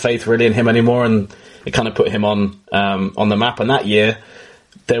had the faith really in him anymore, and it kind of put him on the map. And that year,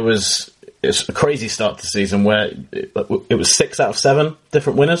 it's a crazy start to the season where it was 6 out of 7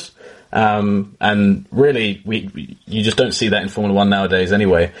 different winners. And really, you just don't see that in Formula 1 nowadays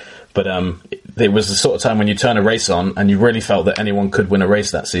anyway. But it was the sort of time when you turn a race on and you really felt that anyone could win a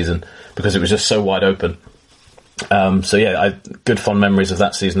race that season because it was just so wide open. So yeah, good fond memories of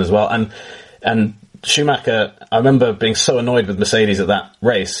that season as well. And Schumacher, I remember being so annoyed with Mercedes at that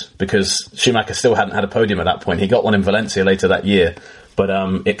race because Schumacher still hadn't had a podium at that point. He got one in Valencia later that year, but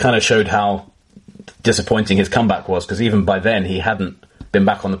it kind of showed how disappointing his comeback was, because even by then he hadn't been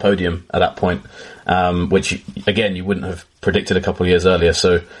back on the podium at that point, which again you wouldn't have predicted a couple of years earlier.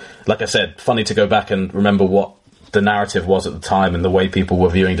 So like I said, funny to go back and remember what the narrative was at the time and the way people were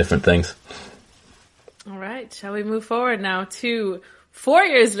viewing different things. All right, shall we move forward now to 4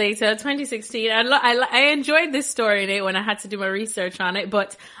 years later, 2016? I enjoyed this story, Nate, when I had to do my research on it,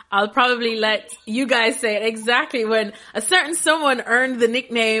 but I'll probably let you guys say it exactly when a certain someone earned the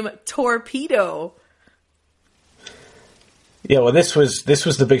nickname Torpedo. Yeah, well, this was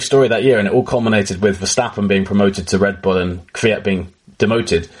the big story that year, and it all culminated with Verstappen being promoted to Red Bull and Kvyat being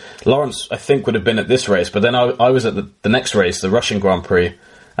demoted. Lawrence, I think, would have been at this race, but then I was at the next race, the Russian Grand Prix,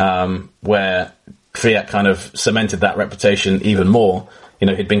 where Kvyat kind of cemented that reputation even more. You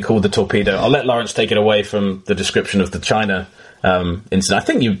know, he'd been called the Torpedo. I'll let Lawrence take it away from the description of the China incident. I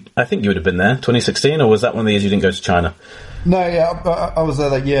think you would have been there, 2016, or was that one of the years you didn't go to China? No, yeah, I was there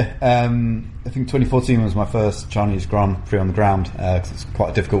that year. I think 2014 was my first Chinese Grand Prix on the ground, because it's quite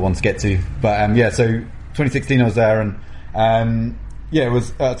a difficult one to get to. But yeah, so 2016 I was there, and yeah, it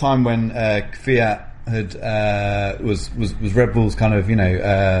was at a time when Kvyat was Red Bull's kind of, you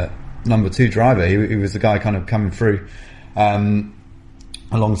know, number 2 driver. He was the guy kind of coming through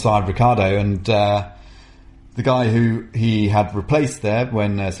alongside Ricciardo, and the guy who he had replaced there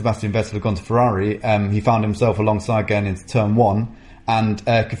when Sebastian Vettel had gone to Ferrari, he found himself alongside going into turn 1, and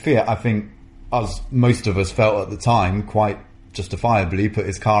Kvyat, I think, as most of us felt at the time, quite justifiably put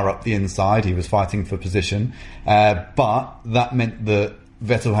his car up the inside. He was fighting for position, but that meant that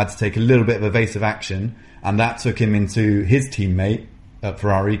Vettel had to take a little bit of evasive action, and that took him into his teammate at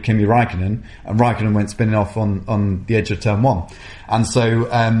Ferrari, Kimi Räikkönen, and Räikkönen went spinning off on the edge of turn 1. And so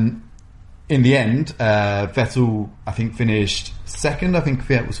in the end, Vettel, I think, finished second. I think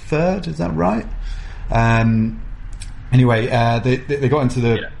Fiat was third. Is that right? Anyway, they got into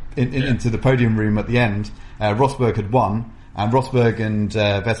the podium room at the end. Rosberg had won, and Rosberg and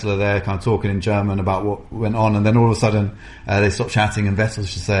Vettel are there kind of talking in German about what went on, and then all of a sudden they stop chatting, and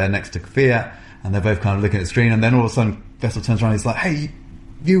Vettel's just there next to Fiat, and they're both kind of looking at the screen, and then all of a sudden Vettel turns around and he's like, "Hey,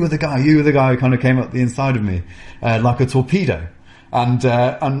 you were the guy who kind of came up the inside of me like a torpedo." And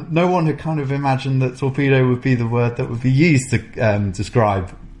no one had kind of imagined that torpedo would be the word that would be used to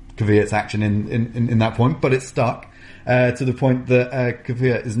describe Kvyat's action in that point, but it stuck to the point that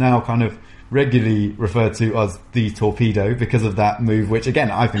Kvyat is now kind of regularly referred to as the torpedo because of that move, which again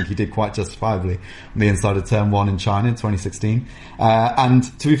I think he did quite justifiably on the inside of turn 1 in China in 2016.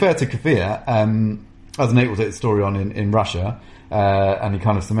 And to be fair to Kvyat, as Nate will take the story on in Russia, and he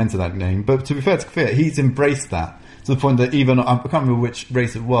kind of cemented that name, but to be fair to Kvyat, he's embraced that to the point that even, I can't remember which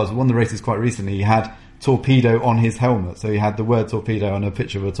race it was, one of the races quite recently, he had torpedo on his helmet. So he had the word torpedo and a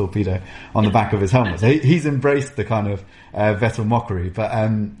picture of a torpedo on the back of his helmet. So he's embraced the kind of Vettel mockery. But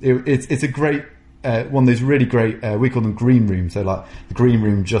it's a great, one of those really great, we call them green rooms. So like the green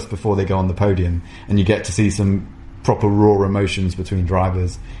room just before they go on the podium, and you get to see some proper raw emotions between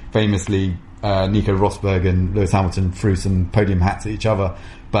drivers. Famously, Nico Rosberg and Lewis Hamilton threw some podium hats at each other.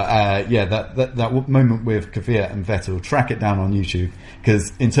 But that moment with Kvyat and Vettel, track it down on YouTube,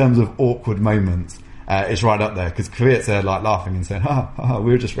 because in terms of awkward moments, it's right up there, because Kvyat's there like laughing and saying,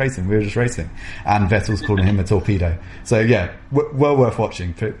 we were just racing, and Vettel's calling him a torpedo. So yeah, well worth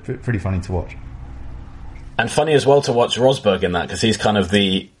watching, pretty funny to watch. And funny as well to watch Rosberg in that, because he's kind of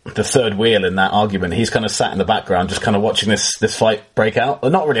the third wheel in that argument. He's kind of sat in the background just kind of watching this fight break out.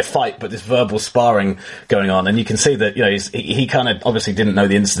 Well, not really a fight, but this verbal sparring going on. And you can see that, you know, he kind of obviously didn't know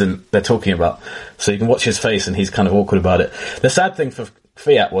the incident they're talking about. So you can watch his face and he's kind of awkward about it. The sad thing for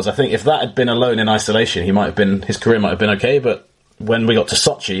Fiat was, I think if that had been alone in isolation, his career might have been okay. But when we got to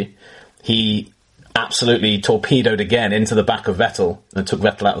Sochi, he absolutely torpedoed again into the back of Vettel and took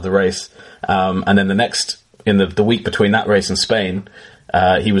Vettel out of the race. And then in the week between that race and Spain,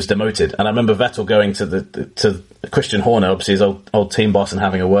 he was demoted. And I remember Vettel going to Christian Horner, obviously his old team boss, and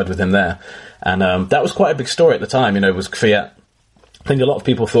having a word with him there. And that was quite a big story at the time. You know, was Kvyat. I think a lot of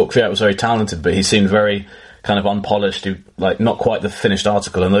people thought Kvyat was very talented, but he seemed very kind of unpolished, like not quite the finished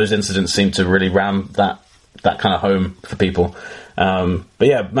article. And those incidents seemed to really ram that kind of home for people. But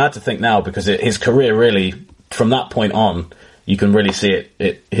yeah, mad to think now, because his career really, from that point on, you can really see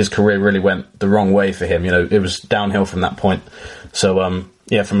his career really went the wrong way for him. You know, it was downhill from that point. So,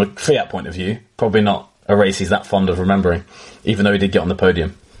 yeah, from a Fiat point of view, probably not a race he's that fond of remembering, even though he did get on the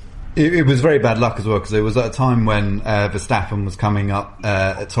podium. It was very bad luck as well, because it was at a time when Verstappen was coming up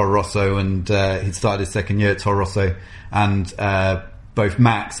at Toro Rosso, and he'd started his second year at Toro Rosso, and both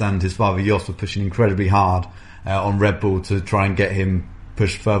Max and his father Jos were pushing incredibly hard on Red Bull to try and get him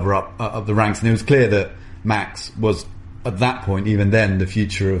pushed further up the ranks. And it was clear that Max was, at that point, even then, the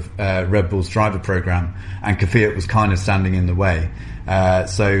future of Red Bull's driver program, and Kvyat was kind of standing in the way.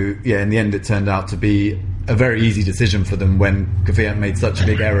 So yeah, in the end, it turned out to be a very easy decision for them when Kvyat made such a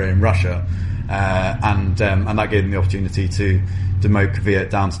big error in Russia, and that gave them the opportunity to demote Kvyat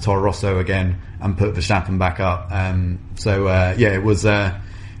down to Toro Rosso again and put Verstappen back up. So yeah, it was an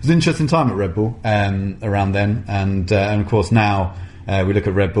interesting time at Red Bull around then, and of course now we look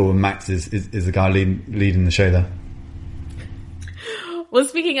at Red Bull, and Max is the guy leading the show there. Well,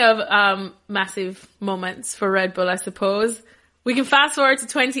 speaking of massive moments for Red Bull, I suppose we can fast forward to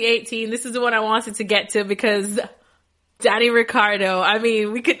 2018. This is the one I wanted to get to, because Danny Ricciardo, I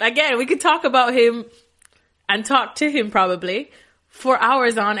mean, we could talk about him and talk to him probably for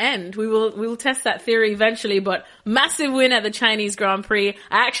hours on end. We will test that theory eventually, but massive win at the Chinese Grand Prix.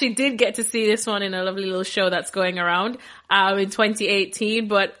 I actually did get to see this one in a lovely little show that's going around in 2018,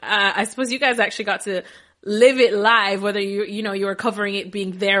 but I suppose you guys actually got to live it live, whether you were covering it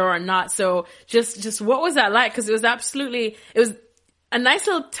being there or not. So just what was that like? Because it was a nice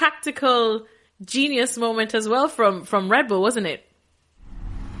little tactical genius moment as well from Red Bull, wasn't it?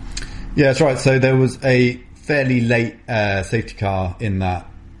 Yeah, that's right. So there was a fairly late safety car in that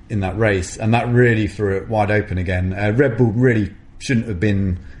race, and that really threw it wide open again. Red Bull really shouldn't have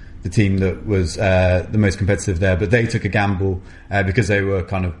been the team that was the most competitive there, but they took a gamble because they were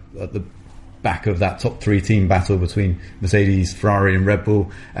kind of at the back of that top 3 team battle between Mercedes, Ferrari and Red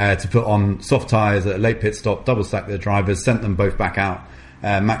Bull, to put on soft tyres at a late pit stop, double stack their drivers, sent them both back out.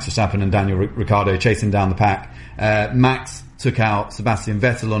 Max Verstappen and Daniel Ricciardo chasing down the pack. Max took out Sebastian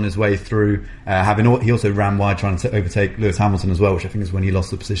Vettel on his way through, he also ran wide trying to overtake Lewis Hamilton as well, which I think is when he lost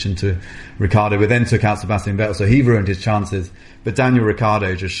the position to Ricciardo, but then took out Sebastian Vettel, so he ruined his chances. But Daniel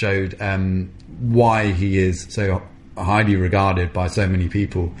Ricciardo just showed why he is so highly regarded by so many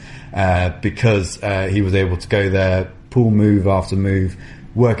people, because he was able to go there, pull move after move,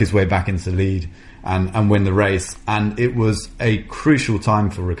 work his way back into the lead, and win the race. And it was a crucial time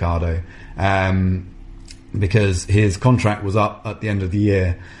for Ricciardo, because his contract was up at the end of the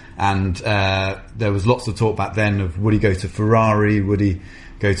year, and there was lots of talk back then of would he go to Ferrari, would he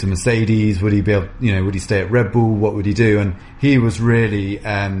go to Mercedes, would he be able, would he stay at Red Bull, what would he do? And he was really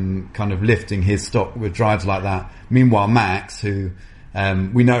kind of lifting his stock with drives like that. Meanwhile, Max, who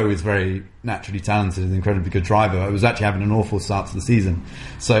we know is very naturally talented, an incredibly good driver, was actually having an awful start to the season.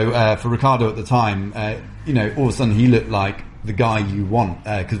 So for Ricciardo at the time, all of a sudden he looked like the guy you want,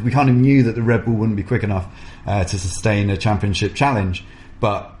 because we kind of knew that the Red Bull wouldn't be quick enough to sustain a championship challenge,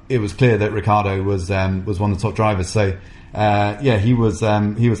 but it was clear that Ricciardo was one of the top drivers. So he was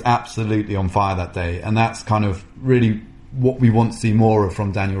absolutely on fire that day, and that's kind of really what we want to see more of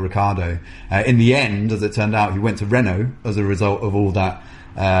from Daniel Ricciardo. In the end, as it turned out, he went to Renault as a result of all that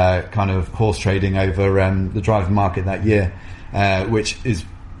kind of horse trading over the driver market that year, which is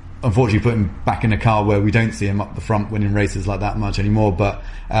unfortunately put him back in a car where we don't see him up the front winning races like that much anymore. But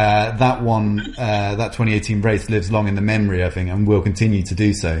that 2018 race lives long in the memory, I think, and will continue to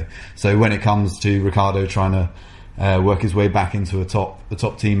do so. So when it comes to Ricciardo trying to work his way back into the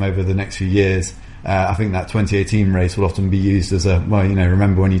top team over the next few years, I think that 2018 race will often be used as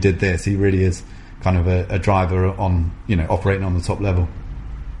remember when he did this. He really is kind of a driver on, operating on the top level.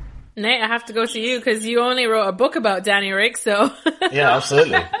 Nate, I have to go to you because you only wrote a book about Danny Rick, so... Yeah,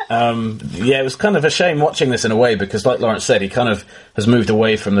 absolutely. It was kind of a shame watching this in a way because, like Lawrence said, he kind of has moved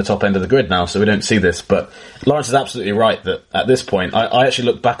away from the top end of the grid now, so we don't see this. But Lawrence is absolutely right that at this point, I actually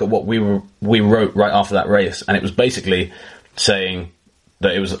looked back at what we wrote right after that race, and it was basically saying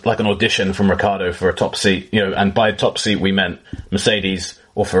that it was like an audition from Ricciardo for a top seat, and by top seat we meant Mercedes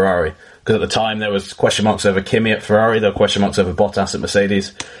or Ferrari. Because at the time there was question marks over Kimi at Ferrari, there were question marks over Bottas at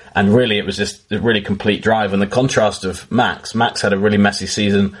Mercedes, and really it was just a really complete drive. And the contrast of Max had a really messy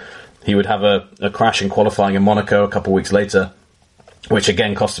season. He would have a crash in qualifying in Monaco a couple of weeks later, which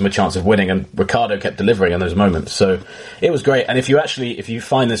again cost him a chance of winning, and Ricciardo kept delivering in those moments. So it was great. And if you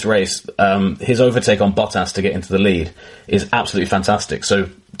find this race, his overtake on Bottas to get into the lead is absolutely fantastic. So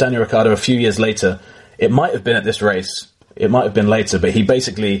Daniel Ricciardo, a few years later, it might have been at this race, it might have been later, but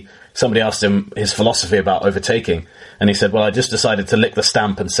somebody asked him his philosophy about overtaking, and he said, well, I just decided to lick the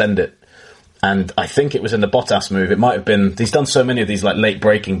stamp and send it. And I think it was in the Bottas move. It might have been, he's done so many of these like late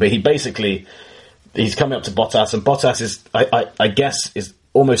braking, but he's coming up to Bottas, and Bottas is, I guess, is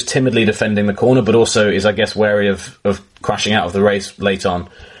almost timidly defending the corner, but also is, I guess, wary of crashing out of the race late on.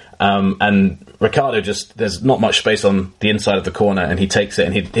 And Ricciardo there's not much space on the inside of the corner, and he takes it,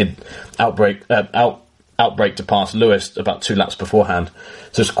 and he'd outbrake to pass Lewis about 2 laps beforehand.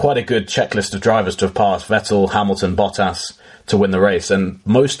 So it's quite a good checklist of drivers to have passed Vettel, Hamilton, Bottas to win the race. And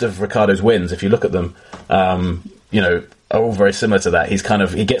most of Ricciardo's wins, if you look at them, are all very similar to that.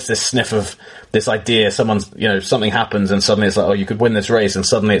 He gets this sniff of this idea, something happens and suddenly it's like, oh, you could win this race, and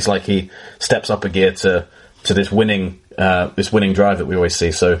suddenly it's like he steps up a gear to this winning drive that we always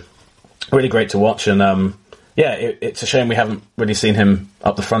see. So really great to watch, and it's a shame we haven't really seen him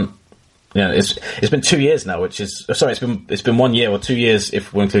up the front. It's been 2 years now, it's been 1 year or 2 years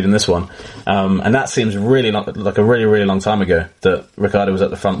if we're including this one, and that seems really like a really, really long time ago that Ricciardo was at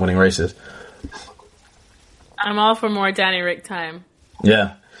the front winning races. I'm all for more Danny Rick time.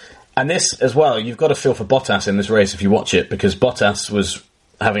 Yeah, and this as well, you've got to feel for Bottas in this race if you watch it, because Bottas was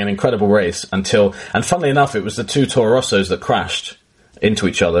having an incredible race and funnily enough, it was the 2 Toro Rossos that crashed into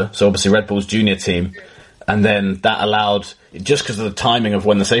each other. So obviously Red Bull's junior team. And then that allowed, just because of the timing of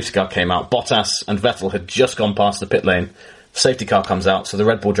when the safety car came out, Bottas and Vettel had just gone past the pit lane. Safety car comes out, so the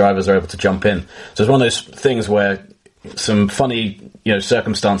Red Bull drivers are able to jump in. So it's one of those things where some funny,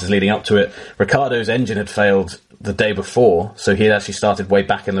 circumstances leading up to it. Ricciardo's engine had failed the day before, so he had actually started way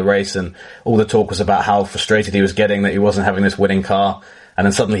back in the race, and all the talk was about how frustrated he was getting that he wasn't having this winning car. And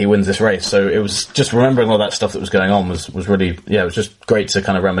then suddenly he wins this race. So it was just remembering all that stuff that was going on was really, it was just great to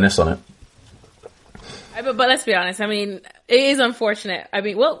kind of reminisce on it. But let's be honest. I mean, it is unfortunate. I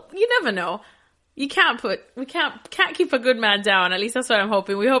mean, well, you never know. We can't keep a good man down. At least that's what I'm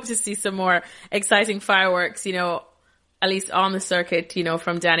hoping. We hope to see some more exciting fireworks, at least on the circuit,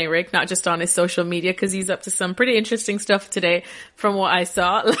 from Danny Rick, not just on his social media, because he's up to some pretty interesting stuff today from what I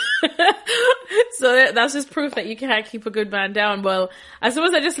saw. So that's just proof that you can't keep a good man down. Well, I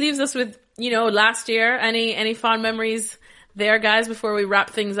suppose that just leaves us with, last year. Any fond memories there, guys, before we wrap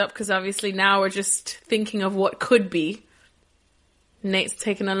things up? Because obviously now we're just thinking of what could be. Nate's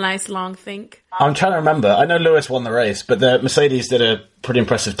taking a nice long think. I'm trying to remember. I know Lewis won the race, but the Mercedes did a pretty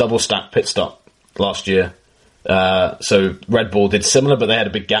impressive double stack pit stop last year. So Red Bull did similar, but they had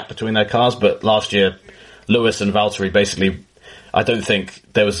a big gap between their cars. But last year, Lewis and Valtteri basically, I don't think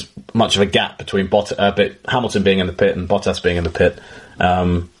there was much of a gap between Hamilton being in the pit and Bottas being in the pit.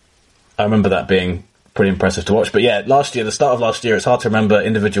 I remember that being pretty impressive to watch. But yeah, the start of last year, it's hard to remember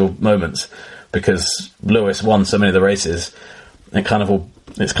individual moments because Lewis won so many of the races. It's kind of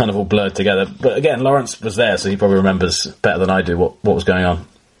all blurred together. But again, Lawrence was there, so he probably remembers better than I do what was going on.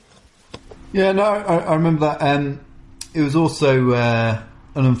 Yeah, no, I remember that. It was also an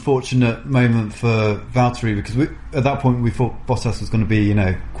unfortunate moment for Valtteri because at that point we thought Bottas was going to be,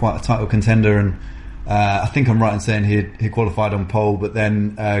 quite a title contender, and I think I'm right in saying he qualified on pole, but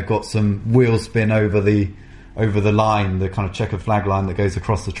then got some wheel spin over the line, the kind of checkered flag line that goes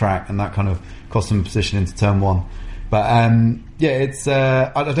across the track, and that kind of cost him position into turn one. But it's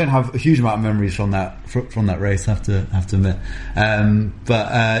I don't have a huge amount of memories from that race. I have to admit.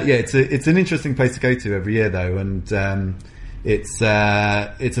 It's an interesting place to go to every year though, and it's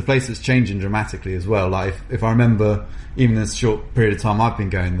a place that's changing dramatically as well. Like if I remember, even this short period of time I've been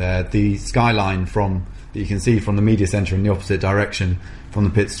going there, the skyline that you can see from the media centre in the opposite direction from the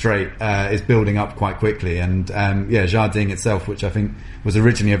pit straight is building up quite quickly, and Jardine itself, which I think was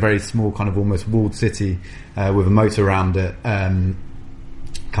originally a very small kind of almost walled city with a moat around it,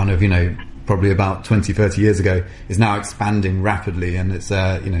 probably about 20-30 years ago, is now expanding rapidly, and it's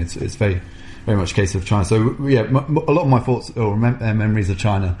it's very very much a case of China. So yeah, a lot of my thoughts or memories of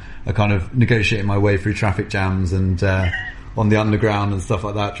China are kind of negotiating my way through traffic jams and on the underground and stuff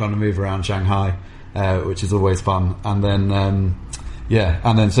like that, trying to move around Shanghai, which is always fun. And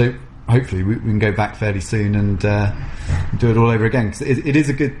then so hopefully we can go back fairly soon and do it all over again, because it is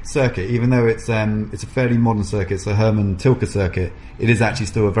a good circuit, even though it's a fairly modern circuit. It's a Hermann Tilke circuit. It is actually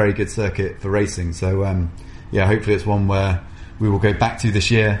still a very good circuit for racing. So hopefully it's one where we will go back to this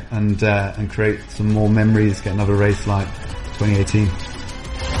year and create some more memories, get another race like 2018.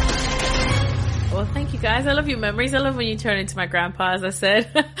 Well, thank you guys. I love your memories. I love when you turn into my grandpa, as I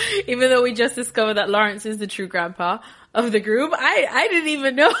said. Even though we just discovered that Lawrence is the true grandpa of the group, I didn't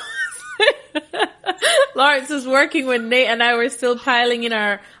even know. Lawrence was working when Nate and I were still piling in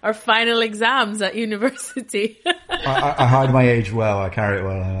our final exams at university. I hide my age well. I carry it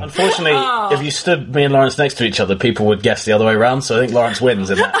well. Unfortunately, if you stood me and Lawrence next to each other, people would guess the other way around. So I think Lawrence wins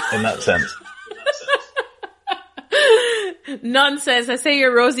in that sense. Nonsense. I say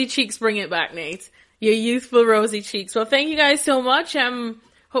your rosy cheeks bring it back, Nate. Your youthful rosy cheeks. Well, thank you guys so much.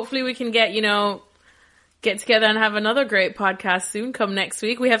 Hopefully we can get together and have another great podcast soon come next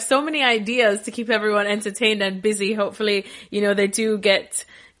week. We have so many ideas to keep everyone entertained and busy. Hopefully, they do get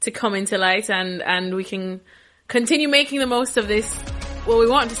to come into light and we can continue making the most of this. Well, we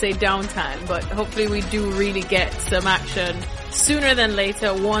want to say downtime, but hopefully we do really get some action sooner than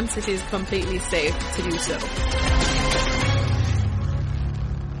later once it is completely safe to do so.